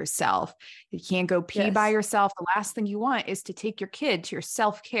moment to yourself. You can't go pee by yourself. The last thing you want is to take your kid to your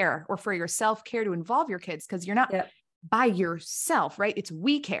self-care, or for your self-care to involve your kids, because you're not by yourself, right? It's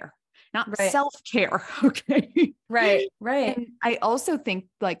we care, not self-care. Okay. Right. And I also think,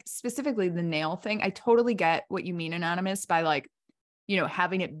 like, specifically the nail thing, I totally get what you mean, Anonymous, by like, you know,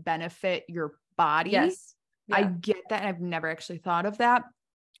 having it benefit your body. Yes. I get that. And I've never actually thought of that.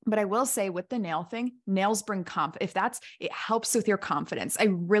 But I will say with the nail thing, nails bring it helps with your confidence. I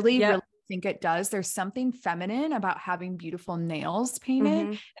really, really think it does. There's something feminine about having beautiful nails painted.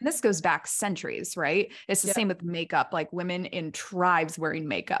 And this goes back centuries, right? It's the same with makeup, like women in tribes wearing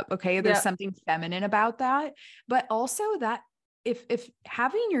makeup. Okay. There's something feminine about that, but also that if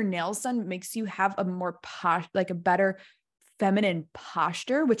having your nails done makes you have a more like a better feminine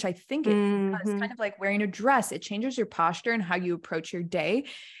posture, which I think it does, kind of like wearing a dress. It changes your posture and how you approach your day.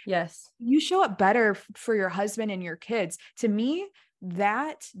 Yes. You show up better for your husband and your kids. To me,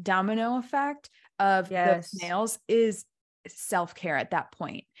 that domino effect of the nails is self-care at that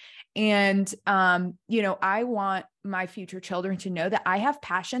point. And, I want my future children to know that I have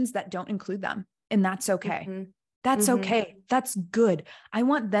passions that don't include them, and that's okay. That's okay. That's good. I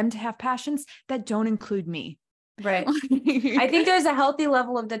want them to have passions that don't include me. Right. I think there's a healthy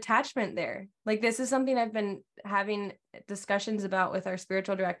level of detachment there. Like, this is something I've been having discussions about with our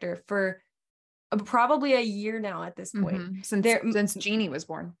spiritual director for probably a year now at this point. Since Jeannie was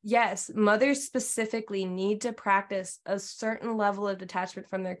born. Yes. Mothers specifically need to practice a certain level of detachment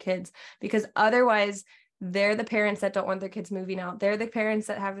from their kids, because otherwise they're the parents that don't want their kids moving out. They're the parents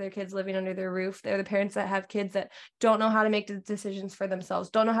that have their kids living under their roof. They're the parents that have kids that don't know how to make the decisions for themselves,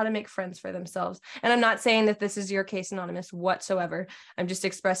 don't know how to make friends for themselves. And I'm not saying that this is your case, Anonymous, whatsoever. I'm just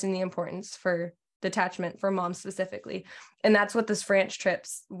expressing the importance for detachment for moms specifically. And that's what this France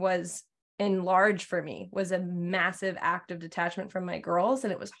trips was in large for me, was a massive act of detachment from my girls.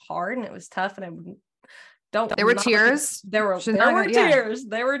 And it was hard and it was tough. And there were tears. There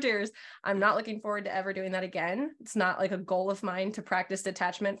were tears. I'm not looking forward to ever doing that again. It's not like a goal of mine to practice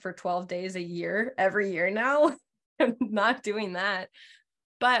detachment for 12 days a year, every year now. I'm not doing that.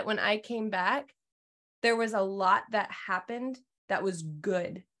 But when I came back, there was a lot that happened that was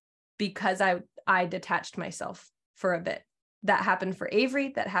good because I detached myself for a bit. That happened for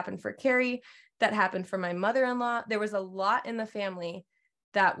Avery. That happened for Carrie. That happened for my mother-in-law. There was a lot in the family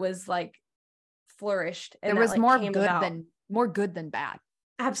that was like flourished, and there was more good than bad.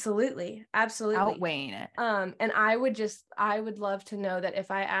 Absolutely outweighing it. And I would love to know that if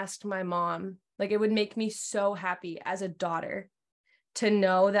I asked my mom, like, it would make me so happy as a daughter to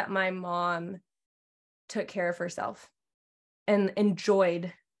know that my mom took care of herself and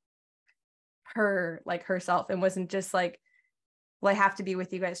enjoyed herself, and wasn't just like, well, I have to be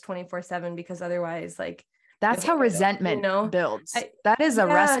with you guys 24/7 because otherwise, like, that's how resentment builds. That is a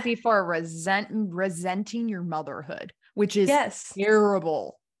recipe for resenting your motherhood, which is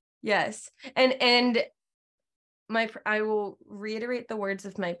terrible. Yes. And I will reiterate the words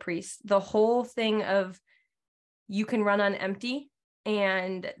of my priest. The whole thing of you can run on empty,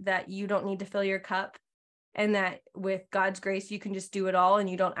 and that you don't need to fill your cup, and that with God's grace, you can just do it all. And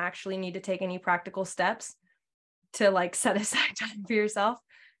you don't actually need to take any practical steps to like set aside time for yourself.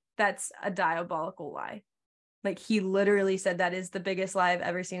 That's a diabolical lie. Like, he literally said that is the biggest lie I've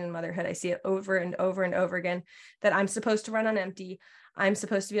ever seen in motherhood. I see it over and over and over again, that I'm supposed to run on empty. I'm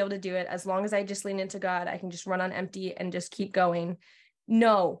supposed to be able to do it. As long as I just lean into God, I can just run on empty and just keep going.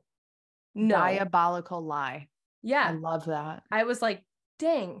 No. Diabolical lie. Yeah. I love that. I was like,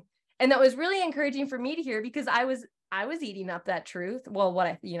 dang. And that was really encouraging for me to hear, because I was eating up that truth. Well,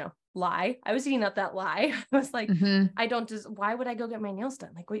 lie. I was eating up that lie. I was like, why would I go get my nails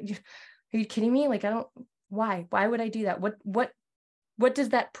done? Like, wait, are you kidding me? Like, why would I do that? What does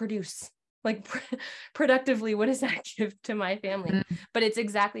that produce? Like, productively, what does that give to my family? But it's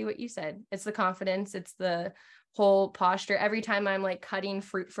exactly what you said. It's the confidence. It's the whole posture. Every time I'm like cutting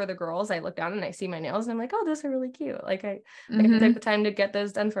fruit for the girls, I look down and I see my nails and I'm like, oh, those are really cute. Like, I took the time to get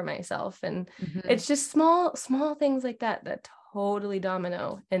those done for myself. And it's just small things like that totally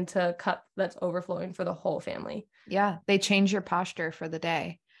domino into a cup that's overflowing for the whole family. Yeah. They change your posture for the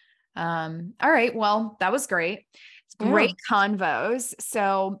day. All right. Well, that was great. It's great convos.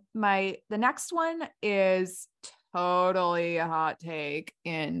 So the next one is totally a hot take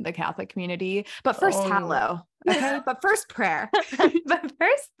in the Catholic community, but first, hallow. Okay. But first prayer. But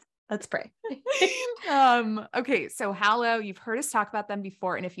first, let's pray. Okay. So hallow, you've heard us talk about them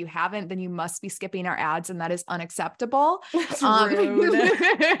before. And if you haven't, then you must be skipping our ads, and that is unacceptable. That's rude.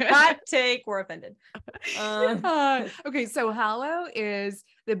 Hot take. We're offended. Okay. So hallow is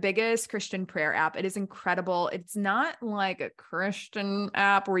the biggest Christian prayer app. It is incredible. It's not like a Christian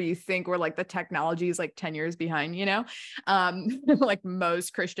app where you think we're like the technology is like 10 years behind, like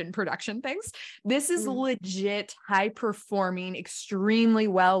most Christian production things. This is legit high performing, extremely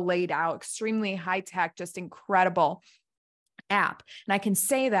well laid out, extremely high tech, just incredible. app. And I can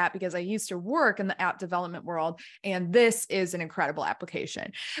say that because I used to work in the app development world, and this is an incredible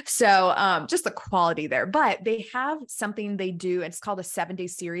application. So just the quality there, but they have something they do. It's called a 7-day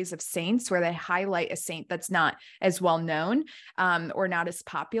series of saints, where they highlight a saint that's not as well known or not as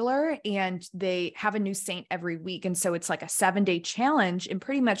popular. And they have a new saint every week. And so it's like a 7-day challenge. And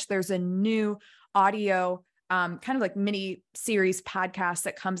pretty much there's a new audio kind of like mini series podcast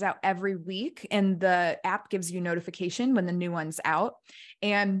that comes out every week. And the app gives you notification when the new one's out.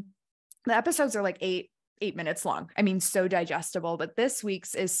 And the episodes are like eight minutes long. I mean, so digestible. But this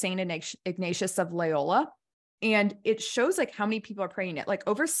week's is Saint Ignatius of Loyola. And it shows like how many people are praying it. Like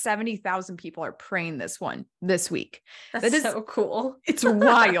over 70,000 people are praying this one this week. That's so cool. It's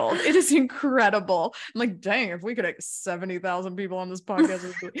wild. It is incredible. I'm like, dang, if we could have 70,000 people on this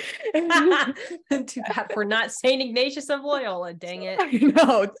podcast. Too bad for not Saint Ignatius of Loyola. Dang it. I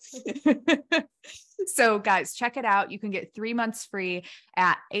know. So guys, check it out. You can get 3 months free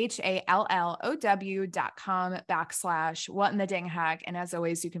at hallow.com/whatinthedangheck. And as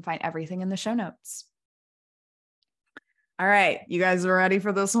always, you can find everything in the show notes. All right, you guys are ready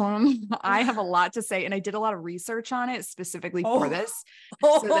for this one? I have a lot to say, and I did a lot of research on it specifically for this.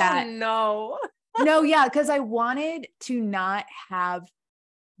 So that no, yeah, because I wanted to not have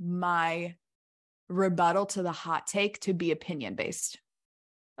my rebuttal to the hot take to be opinion based.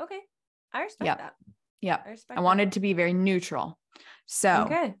 Okay, I respect that. Yeah, I wanted to be very neutral. So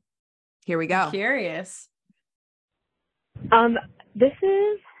okay, here we go. I'm curious. This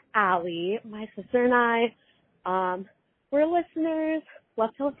is Allie, my sister and I. We're listeners,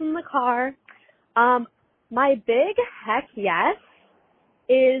 love to listen in the car. My big heck yes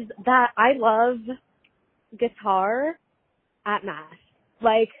is that I love guitar at Mass.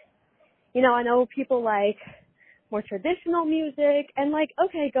 Like, you know, I know people like more traditional music and like,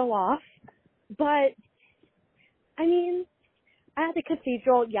 okay, go off. But, I mean, at the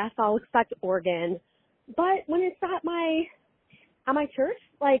cathedral, yes, I'll expect organ. But when it's at my church,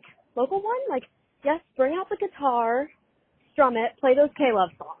 like, local one, like, yes, bring out the guitar, strum it, play those K-Love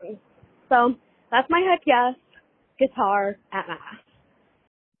songs. So that's my heck yes, guitar at Mass.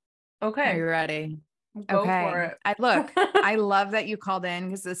 Okay. Are you ready? Go for it. I love that you called in,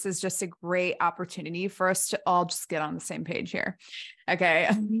 because this is just a great opportunity for us to all just get on the same page here. Okay.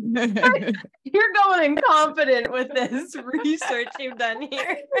 You're going in confident with this research you've done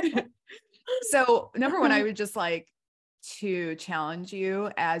here. So number one, I would just like to challenge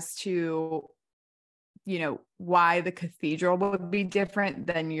you as to, you know, why the cathedral would be different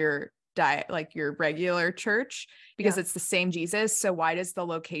than your like your regular church, because it's the same Jesus. So why does the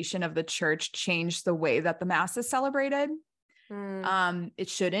location of the church change the way that the Mass is celebrated? It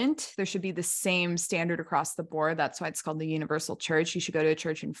shouldn't. There should be the same standard across the board. That's why it's called the universal church. You should go to a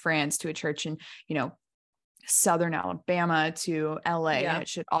church in France, to a church in, you know, Southern Alabama, to LA, and it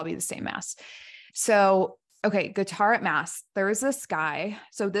should all be the same Mass. So, okay, guitar at Mass. There was this guy.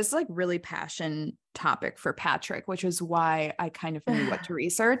 So this is like really passion topic for Patrick, which is why I kind of knew what to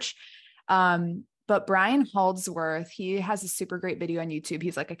research. But Brian Haldsworth, he has a super great video on YouTube.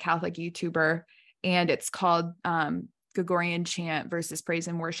 He's like a Catholic YouTuber, and it's called Gregorian Chant versus Praise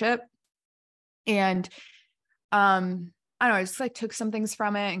and Worship. And I don't know, I just like took some things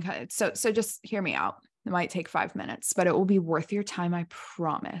from it, and so just hear me out. It might take 5 minutes, but it will be worth your time, I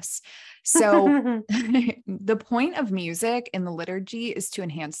promise. So the point of music in the liturgy is to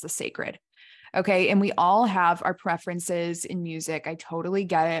enhance the sacred. Okay. And we all have our preferences in music. I totally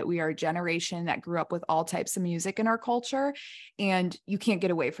get it. We are a generation that grew up with all types of music in our culture, and you can't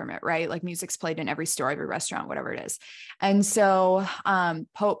get away from it, right? Like music's played in every store, every restaurant, whatever it is. And so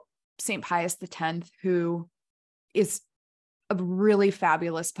Pope St. Pius X, who is a really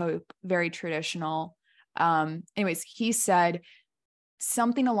fabulous Pope, very traditional. Anyways, he said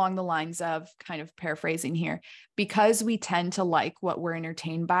something along the lines of, kind of paraphrasing here, because we tend to like what we're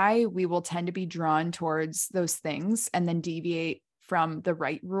entertained by, we will tend to be drawn towards those things and then deviate from the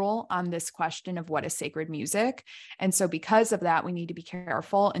right rule on this question of what is sacred music. And so because of that, we need to be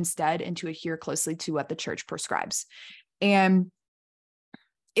careful instead, and to adhere closely to what the church prescribes. And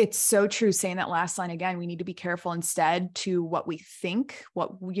it's so true, saying that last line again, we need to be careful instead to what we think,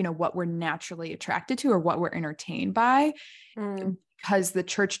 what we're naturally attracted to, or what we're entertained by, because the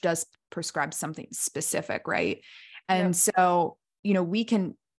church does prescribe something specific, right? And so, you know, we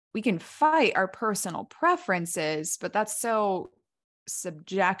can fight our personal preferences, but that's so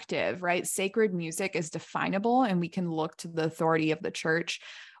subjective, right? Sacred music is definable, and we can look to the authority of the church,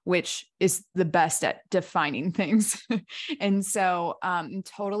 which is the best at defining things. And so I'm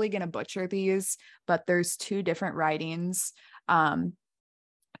totally going to butcher these, but there's 2 different writings. Trale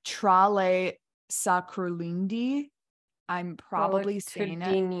Sacrolindi. I'm probably saying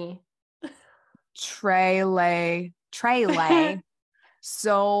it. Trele.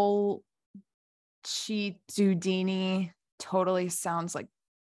 Solchitudini totally sounds like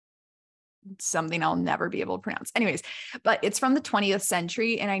something I'll never be able to pronounce. Anyways, but it's from the 20th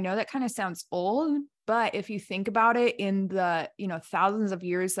century. And I know that kind of sounds old, but if you think about it, in the, thousands of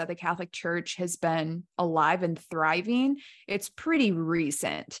years that the Catholic Church has been alive and thriving, it's pretty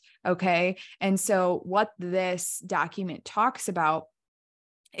recent. Okay. And so what this document talks about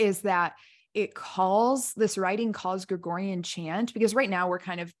is that this writing calls Gregorian chant, because right now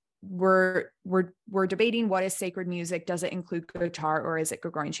we're debating what is sacred music. Does it include guitar or is it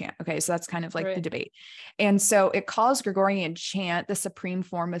Gregorian chant? Okay. So that's kind of like the debate. And so it calls Gregorian chant the supreme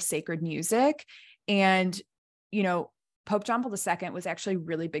form of sacred music. And, Pope John Paul II was actually a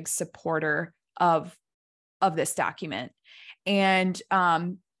really big supporter of this document. And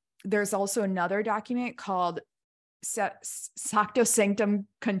there's also another document called Sacro Sanctum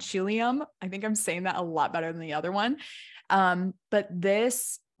Concilium. I think I'm saying that a lot better than the other one. But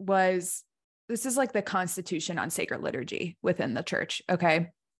this is like the constitution on sacred liturgy within the church.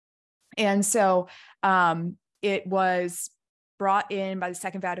 Okay. And so, it was brought in by the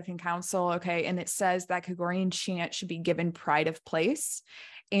Second Vatican Council. Okay. And it says that Gregorian chant should be given pride of place.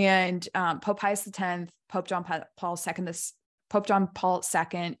 And, Pope Pius X, Pope John Paul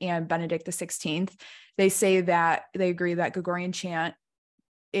II, and Benedict XVI, they say that they agree that Gregorian chant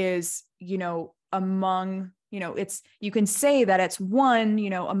is, among, you can say that it's one,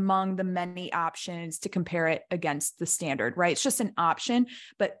 among the many options to compare it against the standard, right? It's just an option.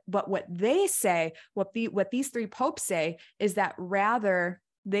 But what they say, what these three popes say is that rather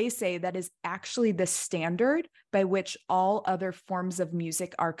they say that is actually the standard by which all other forms of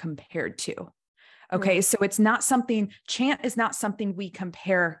music are compared to. Okay. So it's not chant is not something we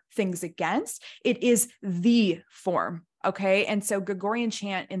compare things against. It is the form. Okay. And so Gregorian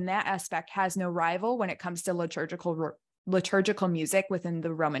chant in that aspect has no rival when it comes to liturgical music within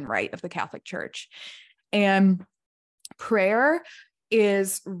the Roman Rite of the Catholic Church. And prayer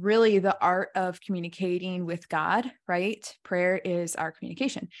is really the art of communicating with God, right? Prayer is our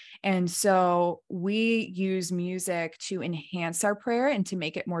communication. And so we use music to enhance our prayer and to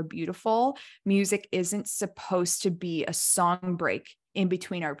make it more beautiful. Music isn't supposed to be a song break in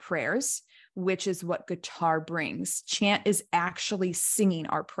between our prayers, which is what guitar brings. Chant is actually singing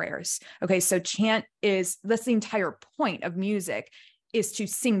our prayers. Okay. So that's the entire point of music, is to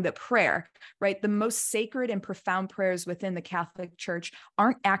sing the prayer, right? The most sacred and profound prayers within the Catholic Church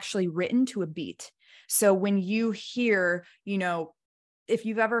aren't actually written to a beat. So when you hear, if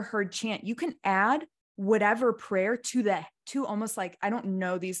you've ever heard chant, you can add whatever prayer to almost like, I don't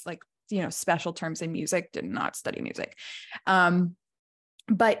know these special terms in music, did not study music.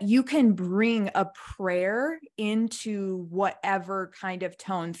 But you can bring a prayer into whatever kind of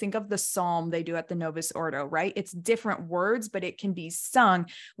tone. Think of the psalm they do at the Novus Ordo, right? It's different words, but it can be sung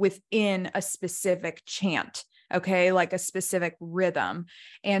within a specific chant, okay? Like a specific rhythm.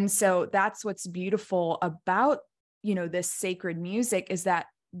 And so that's what's beautiful about, this sacred music, is that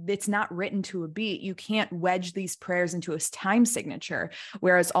it's not written to a beat. You can't wedge these prayers into a time signature,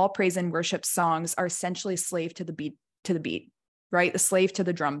 whereas all praise and worship songs are essentially slave to the beat. Right? The slave to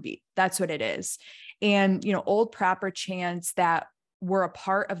the drum beat. That's what it is. And, old proper chants that were a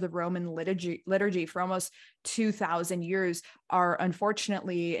part of the Roman liturgy for almost 2,000 years are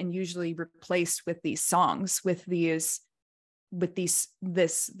unfortunately and usually replaced with these songs, with this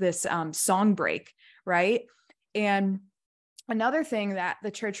song break. Right. And another thing that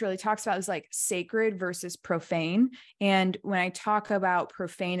the church really talks about is like sacred versus profane. And when I talk about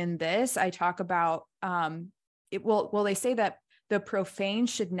profane in this, I talk about, they say that the profane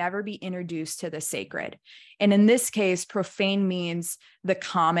should never be introduced to the sacred. And in this case, profane means the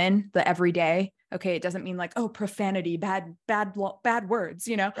common, the everyday. Okay. It doesn't mean like, oh, profanity, bad words,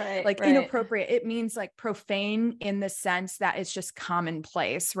 right. Inappropriate. It means like profane in the sense that it's just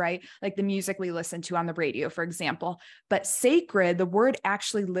commonplace, right? Like the music we listen to on the radio, for example. But sacred, the word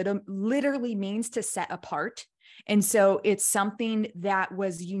actually literally means to set apart. And so it's something that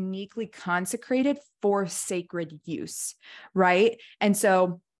was uniquely consecrated for sacred use, right? And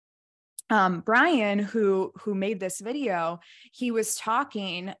so Brian, who made this video, he was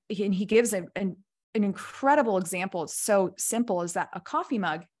talking, and he gives an incredible example. It's so simple, is that a coffee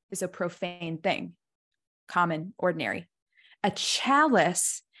mug is a profane thing, common, ordinary. A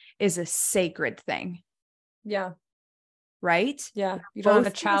chalice is a sacred thing. Yeah. Right? Yeah. You don't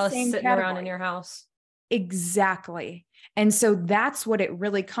have a chalice sitting around in your house. Exactly. And so that's what it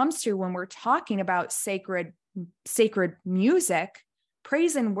really comes to when we're talking about sacred music.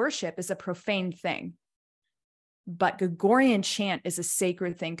 Praise and worship is a profane thing. but Gregorian chant is a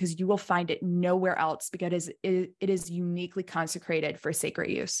sacred thing because you will find it nowhere else because it is uniquely consecrated for sacred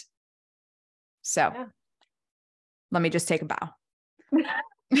use. So let me just take a bow.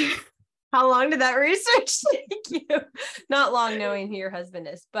 How long did that research take you? Not long, knowing who your husband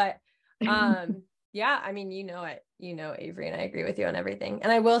is, but yeah, I mean, you know it, Avery, and I agree with you on everything.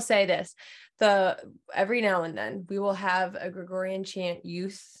 And I will say this, every now and then we will have a Gregorian chant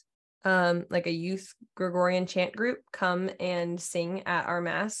youth, like a youth Gregorian chant group come and sing at our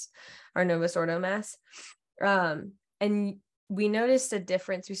mass, our Novus Ordo mass. And we noticed a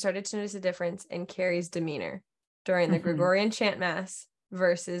difference. We started to notice a difference in Carrie's demeanor during the Gregorian chant mass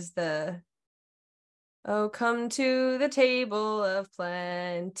versus the, oh, come to the table of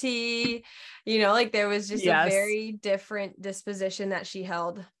plenty. Like there was just a very different disposition that she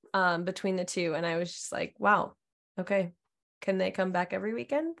held between the two. And I was just like, wow, okay. Can they come back every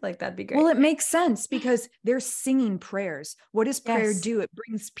weekend? Like, that'd be great. Well, it makes sense because they're singing prayers. What does prayer do? It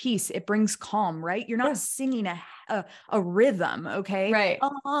brings peace. It brings calm, right? You're not singing a rhythm. Okay. Right.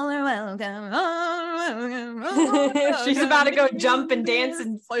 All welcome. She's about to go jump and dance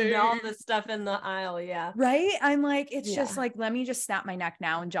and all the stuff in the aisle. Yeah. Right. I'm like, it's just like, let me just snap my neck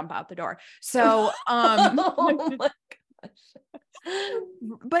now and jump out the door. So, oh my gosh.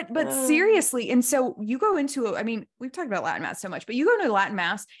 But seriously, and so you go into, I mean, we've talked about Latin Mass so much, but you go into Latin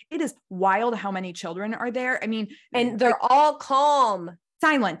Mass, it is wild how many children are there. I mean, and they're all calm,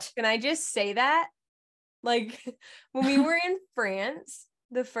 silent. Can I just say that? Like when we were in France,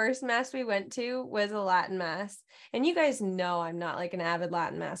 the first mass we went to was a Latin Mass, and you guys know I'm not like an avid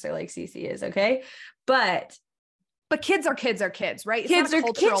Latin Masser like Cece is, okay? But kids are kids, right? Kids are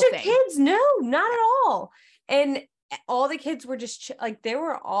kids. No, not at all. And all the kids were just like, they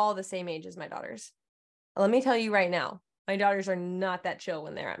were all the same age as my daughters. Let me tell you right now, my daughters are not that chill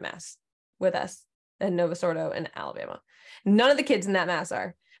when they're at mass with us in Novus Ordo in Alabama. None of the kids in that mass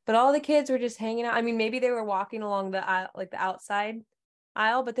are, but all the kids were just hanging out. I mean, maybe they were walking along the aisle, like the outside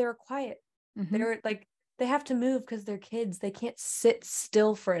aisle, but they were quiet. They were like, they have to move because they're kids. They can't sit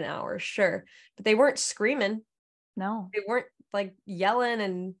still for an hour, sure, but they weren't screaming. No, they weren't like yelling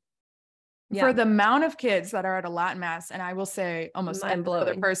and. Yeah. For the amount of kids that are at a Latin Mass, and I will say almost every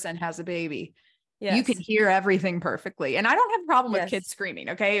other person has a baby. Yes. You can hear everything perfectly. And I don't have a problem with kids screaming.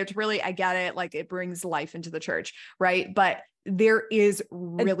 Okay. It's really, I get it. Like it brings life into the church. Right. But there is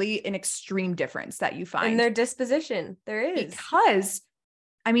really an extreme difference that you find in their disposition. There is, because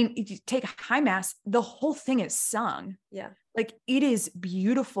I mean, if you take a high mass, the whole thing is sung. Yeah. Like it is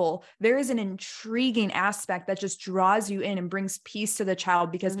beautiful. There is an intriguing aspect that just draws you in and brings peace to the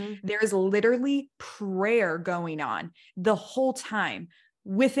child because there is literally prayer going on the whole time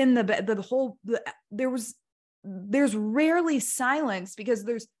within there's rarely silence because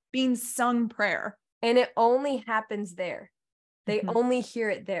there's being sung prayer. And it only happens there. They only hear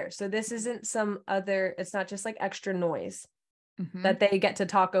it there. So this isn't it's not just like extra noise that they get to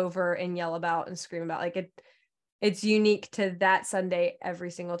talk over and yell about and scream about. Like it's unique to that Sunday every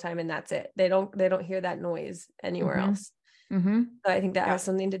single time. And that's it. They don't hear that noise anywhere else. So I think that has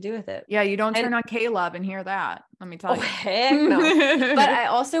something to do with it. Yeah. You don't turn on K-Love and hear that. Let me tell you. Heck no. But I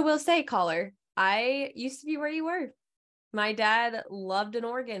also will say, caller, I used to be where you were. My dad loved an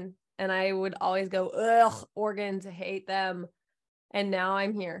organ and I would always go, ugh, organs, hate them. And now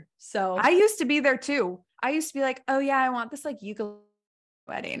I'm here. So I used to be there too. I used to be like, oh yeah, I want this like ukulele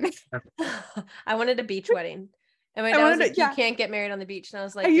wedding. I wanted a beach wedding. And my dad was like, you can't get married on the beach. And I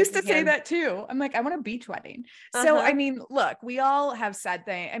was like, I used to say that too. I'm like, I want a beach wedding. So, I mean, look, we all have said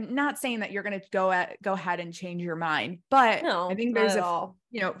things. I'm not saying that you're going to go ahead and change your mind, but I think there's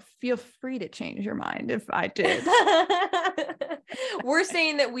feel free to change your mind if I did. We're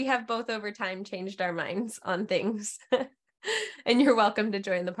saying that we have both over time changed our minds on things. And you're welcome to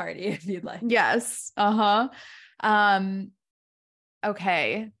join the party if you'd like. Yes.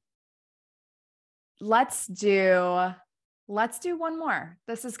 Okay. Let's do one more.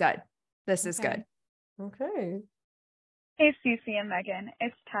 This is good. Is good. Okay. Hey, Cece and Megan,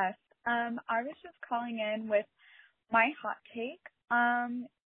 it's Tess. I was just calling in with my hot take. And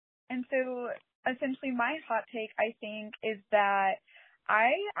so essentially my hot take, I think, is that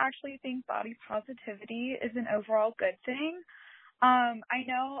I actually think body positivity is an overall good thing. I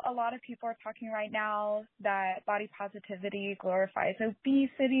know a lot of people are talking right now that body positivity glorifies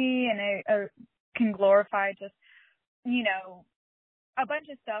obesity and it can glorify just, a bunch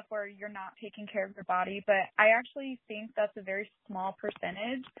of stuff where you're not taking care of your body. But I actually think that's a very small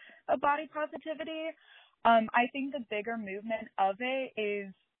percentage of body positivity. I think the bigger movement of it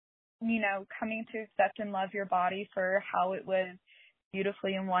is, coming to accept and love your body for how it was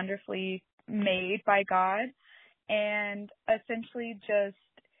beautifully and wonderfully made by God. and essentially just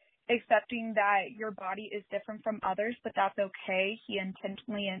accepting that your body is different from others, but that's okay. He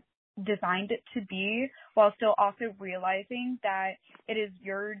intentionally designed it to be, while still also realizing that it is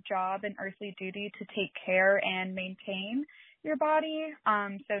your job and earthly duty to take care and maintain your body.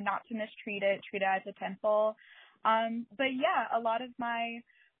 So not to mistreat it, treat it as a temple. But yeah, a lot of my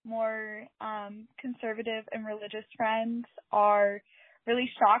more conservative and religious friends are really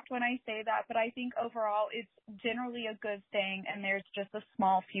shocked when I say that, but I think overall it's generally a good thing, and there's just a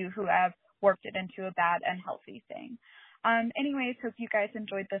small few who have worked it into a bad and healthy thing. Anyways, hope you guys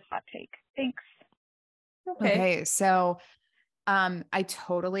enjoyed this hot take. Thanks. Okay. So I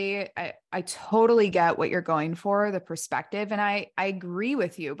totally get what you're going for, the perspective, and I agree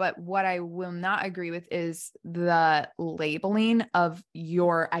with you, but what I will not agree with is the labeling of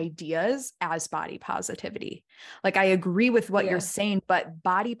your ideas as body positivity. Like, I agree with what you're saying, but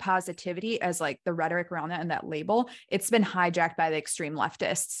body positivity as like the rhetoric around that and that label, it's been hijacked by the extreme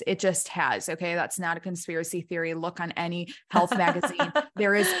leftists. It just has. Okay. That's not a conspiracy theory. Look on any health magazine.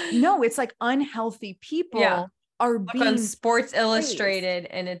 It's like unhealthy people are being on Sports Illustrated,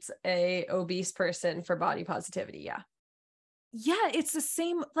 and it's a obese person for body positivity. Yeah. It's the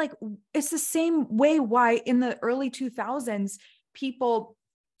same way why in the early 2000s, people,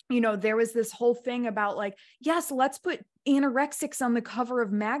 there was this whole thing about like, yes, let's put anorexics on the cover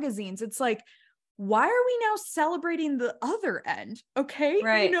of magazines. It's like, why are we now celebrating the other end? Okay.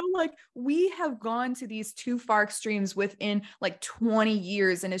 Right. Like, we have gone to these too far extremes within like 20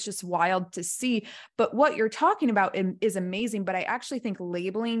 years, and it's just wild to see. But what you're talking about is amazing. But I actually think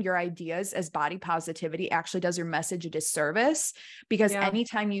labeling your ideas as body positivity actually does your message a disservice, because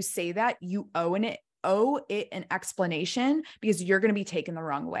anytime you say that, you owe it an explanation, because you're going to be taken the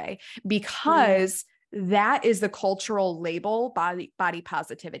wrong way, because that is the cultural label body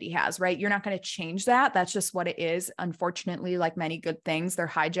positivity has, right? You're not going to change that. That's just what it is. Unfortunately, like many good things, they're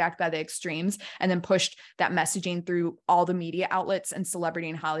hijacked by the extremes and then pushed that messaging through all the media outlets and celebrity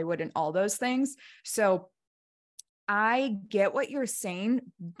and Hollywood and all those things. So I get what you're saying,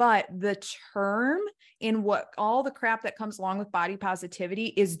 but the term in what all the crap that comes along with body positivity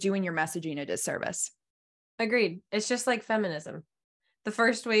is doing your messaging a disservice. Agreed. It's just like feminism. The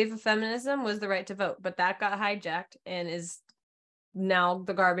first wave of feminism was the right to vote, but that got hijacked and is now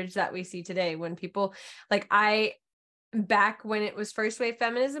the garbage that we see today. When people back when it was first wave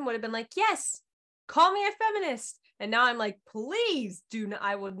feminism, would have been like, yes, call me a feminist. And now I'm like, please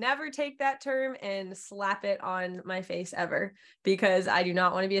I would never take that term and slap it on my face ever, because I do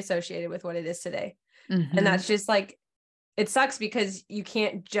not want to be associated with what it is today. Mm-hmm. And that's just like, it sucks because you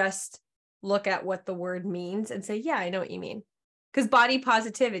can't just look at what the word means and say, yeah, I know what you mean. Because body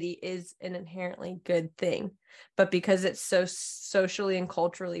positivity is an inherently good thing, but because it's so socially and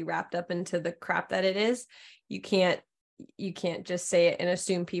culturally wrapped up into the crap that it is, you can't just say it and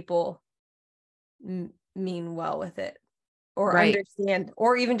assume people mean well with it, or understand,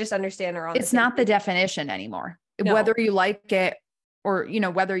 or even just understand. Or it's not the definition anymore. No. Whether you like it or,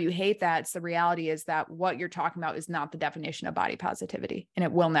 whether you hate that, it's the reality is that what you're talking about is not the definition of body positivity, and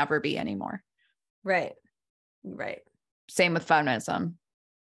it will never be anymore. Right. Same with feminism.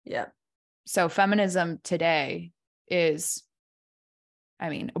 Yeah. So feminism today is,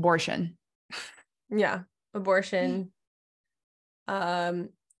 abortion. Yeah. Abortion.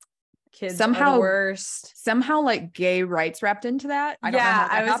 Kids somehow are the worst. Somehow like gay rights wrapped into that. I don't know how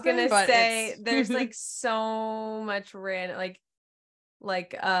that happened, gonna say there's like so much random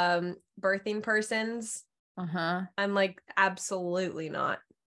like birthing persons. I'm like, absolutely not.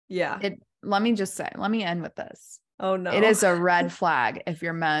 Yeah. Let me end with this. Oh no. It is a red flag if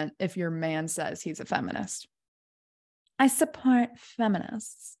your man says he's a feminist. I support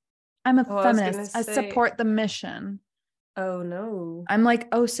feminists. I'm a feminist. I support the mission. Oh no. I'm like,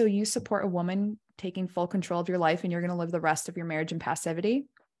 oh, so you support a woman taking full control of your life and you're going to live the rest of your marriage in passivity?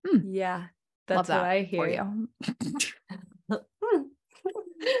 Yeah. That's what I hear. For you.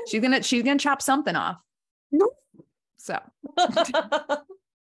 She's going to chop something off. So.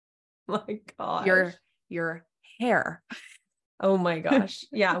 My God. Your hair. Oh my gosh.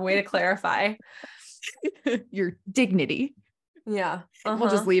 Yeah. Way to clarify. Your dignity. Yeah. We'll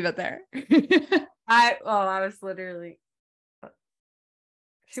just leave it there. I was literally.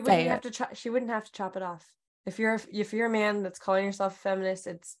 She wouldn't have to chop it off. If you're a man that's calling yourself a feminist,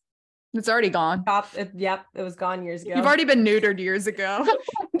 it's already gone. Yep, it was gone years ago. You've already been neutered years ago.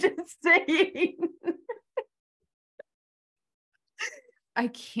 I'm just saying. I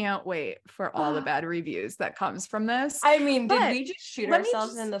can't wait for all the bad reviews that comes from this. I mean, did we just shoot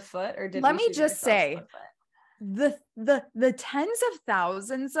ourselves in the foot, or did let me just say, the tens of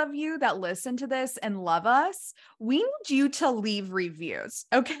thousands of you that listen to this and love us, we need you to leave reviews.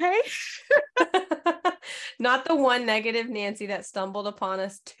 Okay. Not the one negative Nancy that stumbled upon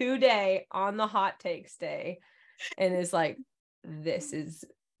us today on the hot takes day and is like, this is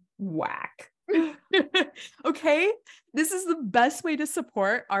whack. Okay. This is the best way to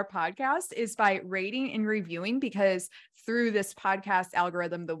support our podcast is by rating and reviewing, because through this podcast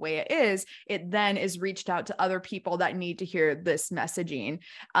algorithm, the way it is, it then is reached out to other people that need to hear this messaging,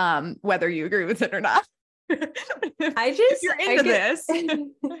 whether you agree with it or not. I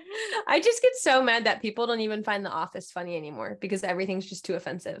just get so mad that people don't even find The Office funny anymore because everything's just too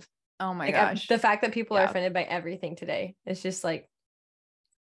offensive. Oh my gosh. The fact that people are offended by everything today is just like,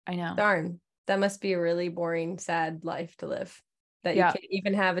 I know. Darn, that must be a really boring, sad life to live. That you can't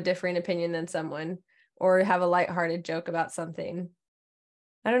even have a different opinion than someone or have a lighthearted joke about something.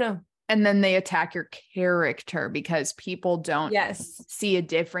 I don't know. And then they attack your character because people don't see a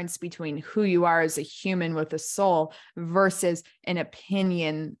difference between who you are as a human with a soul versus an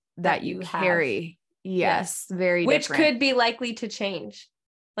opinion that you carry. Yes, very Which different. Could be likely to change.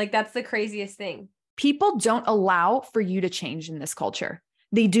 Like, that's the craziest thing. People don't allow for you to change in this culture.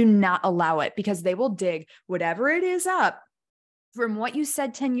 They do not allow it because they will dig whatever it is up from what you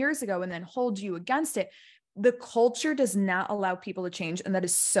said 10 years ago and then hold you against it. The culture does not allow people to change. And that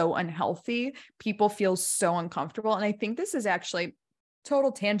is so unhealthy. People feel so uncomfortable. And I think this is actually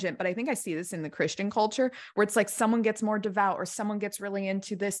total tangent, but I think I see this in the Christian culture where it's like someone gets more devout or someone gets really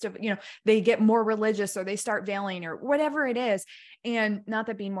into this, they get more religious or they start veiling or whatever it is. And not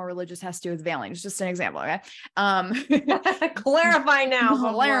that being more religious has to do with veiling. It's just an example. Okay. Clarify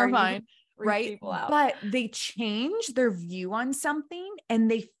now. Clarifying. Right. But they change their view on something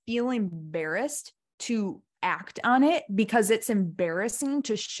and they feel embarrassed to act on it because it's embarrassing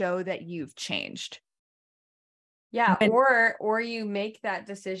to show that you've changed. Yeah. Or you make that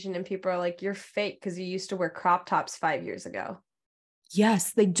decision and people are like, you're fake because you used to wear crop tops 5 years ago.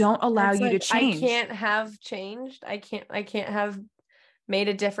 Yes. They don't allow you to change. I can't have changed. I can't have made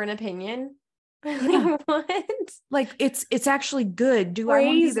a different opinion. Yeah. What? Like it's actually good. Do I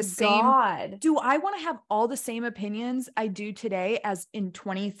want to be the same? God. Do I want to have all the same opinions I do today as in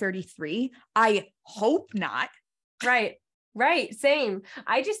 2033? I hope not. Right. Same.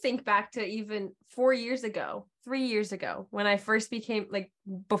 I just think back to even 3 years ago, when I first became like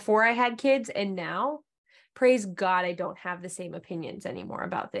before I had kids, and now, praise God, I don't have the same opinions anymore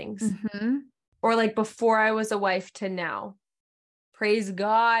about things. Mm-hmm. Or like before I was a wife to now. Praise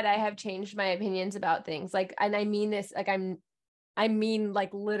God, I have changed my opinions about things. Like, and I mean this, like I mean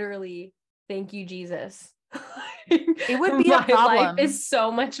like literally, thank you, Jesus. It would be a problem. My life is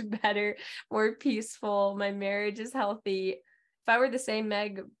so much better, more peaceful. My marriage is healthy. If I were the same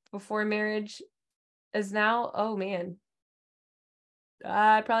Meg before marriage as now, oh man,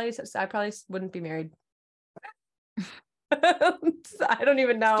 I probably wouldn't be married. I don't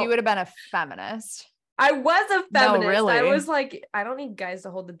even know. You would have been a feminist. I was a feminist. No, really. I was like, I don't need guys to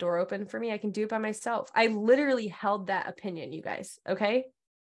hold the door open for me. I can do it by myself. I literally held that opinion, you guys. Okay.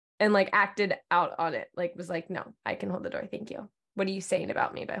 And like acted out on it. Like was like, no, I can hold the door. Thank you. What are you saying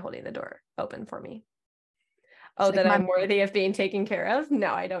about me by holding the door open for me? Oh, it's that like I'm worthy of being taken care of?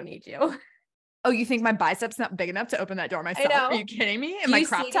 No, I don't need you. Oh, you think my biceps not big enough to open that door myself? Are you kidding me? In my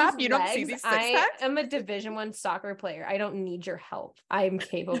crop top, you don't see these six packs? I am a Division I soccer player. I don't need your help. I am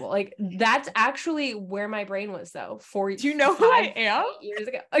capable. Like that's actually where my brain was though. Do you know who I am? 8 years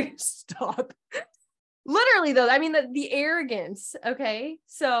ago. Stop. Literally though. I mean the arrogance. Okay.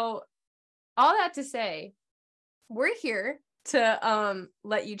 So all that to say, we're here to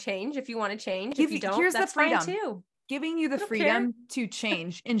let you change if you want to change. If you don't, here's that's the freedom. Fine too. Giving you the freedom to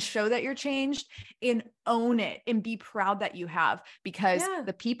change and show that you're changed and own it and be proud that you have, because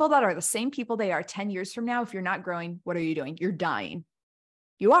the people that are the same people they are 10 years from now, if you're not growing, what are you doing? You're dying.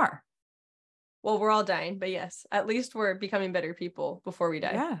 You are. Well, we're all dying, but yes, at least we're becoming better people before we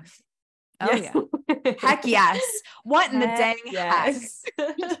die. Yeah. Oh yeah. Heck yes. What in the dang heck?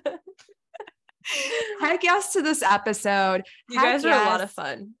 Heck yes to this episode. You guys are a lot of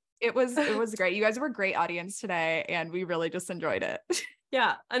fun. It was great. You guys were a great audience today and we really just enjoyed it.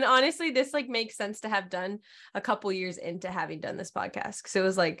 Yeah. And honestly, this like makes sense to have done a couple years into having done this podcast. Cause it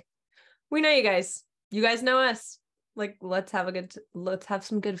was like, we know you guys know us. Like, let's have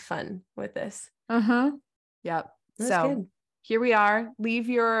some good fun with this. Yep. So here we are.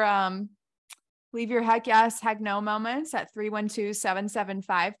 Leave your heck yes, heck no moments at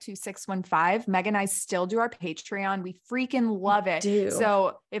 312-775-2615. Meg and I still do our Patreon. We freaking love it.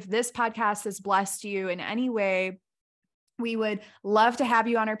 So if this podcast has blessed you in any way, We would love to have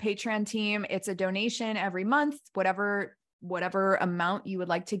you on our Patreon team. It's a donation every month, whatever amount you would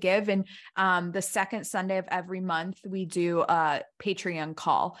like to give. And the second Sunday of every month, we do a Patreon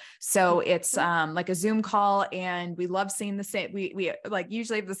call. So it's like a Zoom call, and we love seeing the same, we like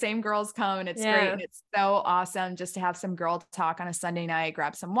usually have the same girls come, and it's great. And it's so awesome just to have some girl talk on a Sunday night,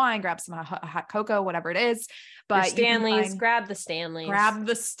 grab some wine, grab some hot cocoa, whatever it is. But Stanleys, grab the Stanleys, grab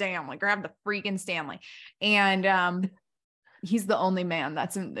the freaking Stanley. And he's the only man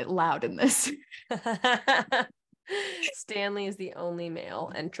that's allowed in this. Stanley is the only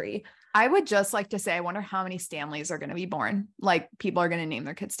male entry. I would just like to say, I wonder how many Stanleys are going to be born. Like, people are going to name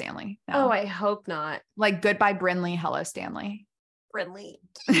their kid Stanley now. Oh, I hope not. Like, goodbye, Brinley. Hello, Stanley. Brinley.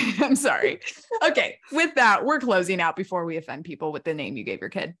 I'm sorry. Okay. With that, we're closing out before we offend people with the name you gave your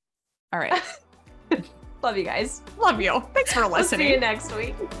kid. All right. Love you guys. Love you. Thanks for listening. We'll see you next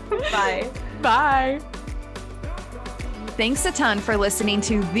week. Bye. Bye. Thanks a ton for listening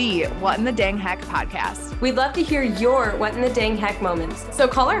to the What in the Dang Heck podcast. We'd love to hear your What in the Dang Heck moments. So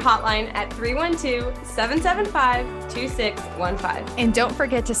call our hotline at 312-775-2615. And don't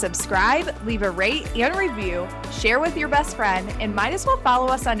forget to subscribe, leave a rate and review, share with your best friend, and might as well follow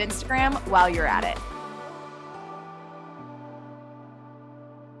us on Instagram while you're at it.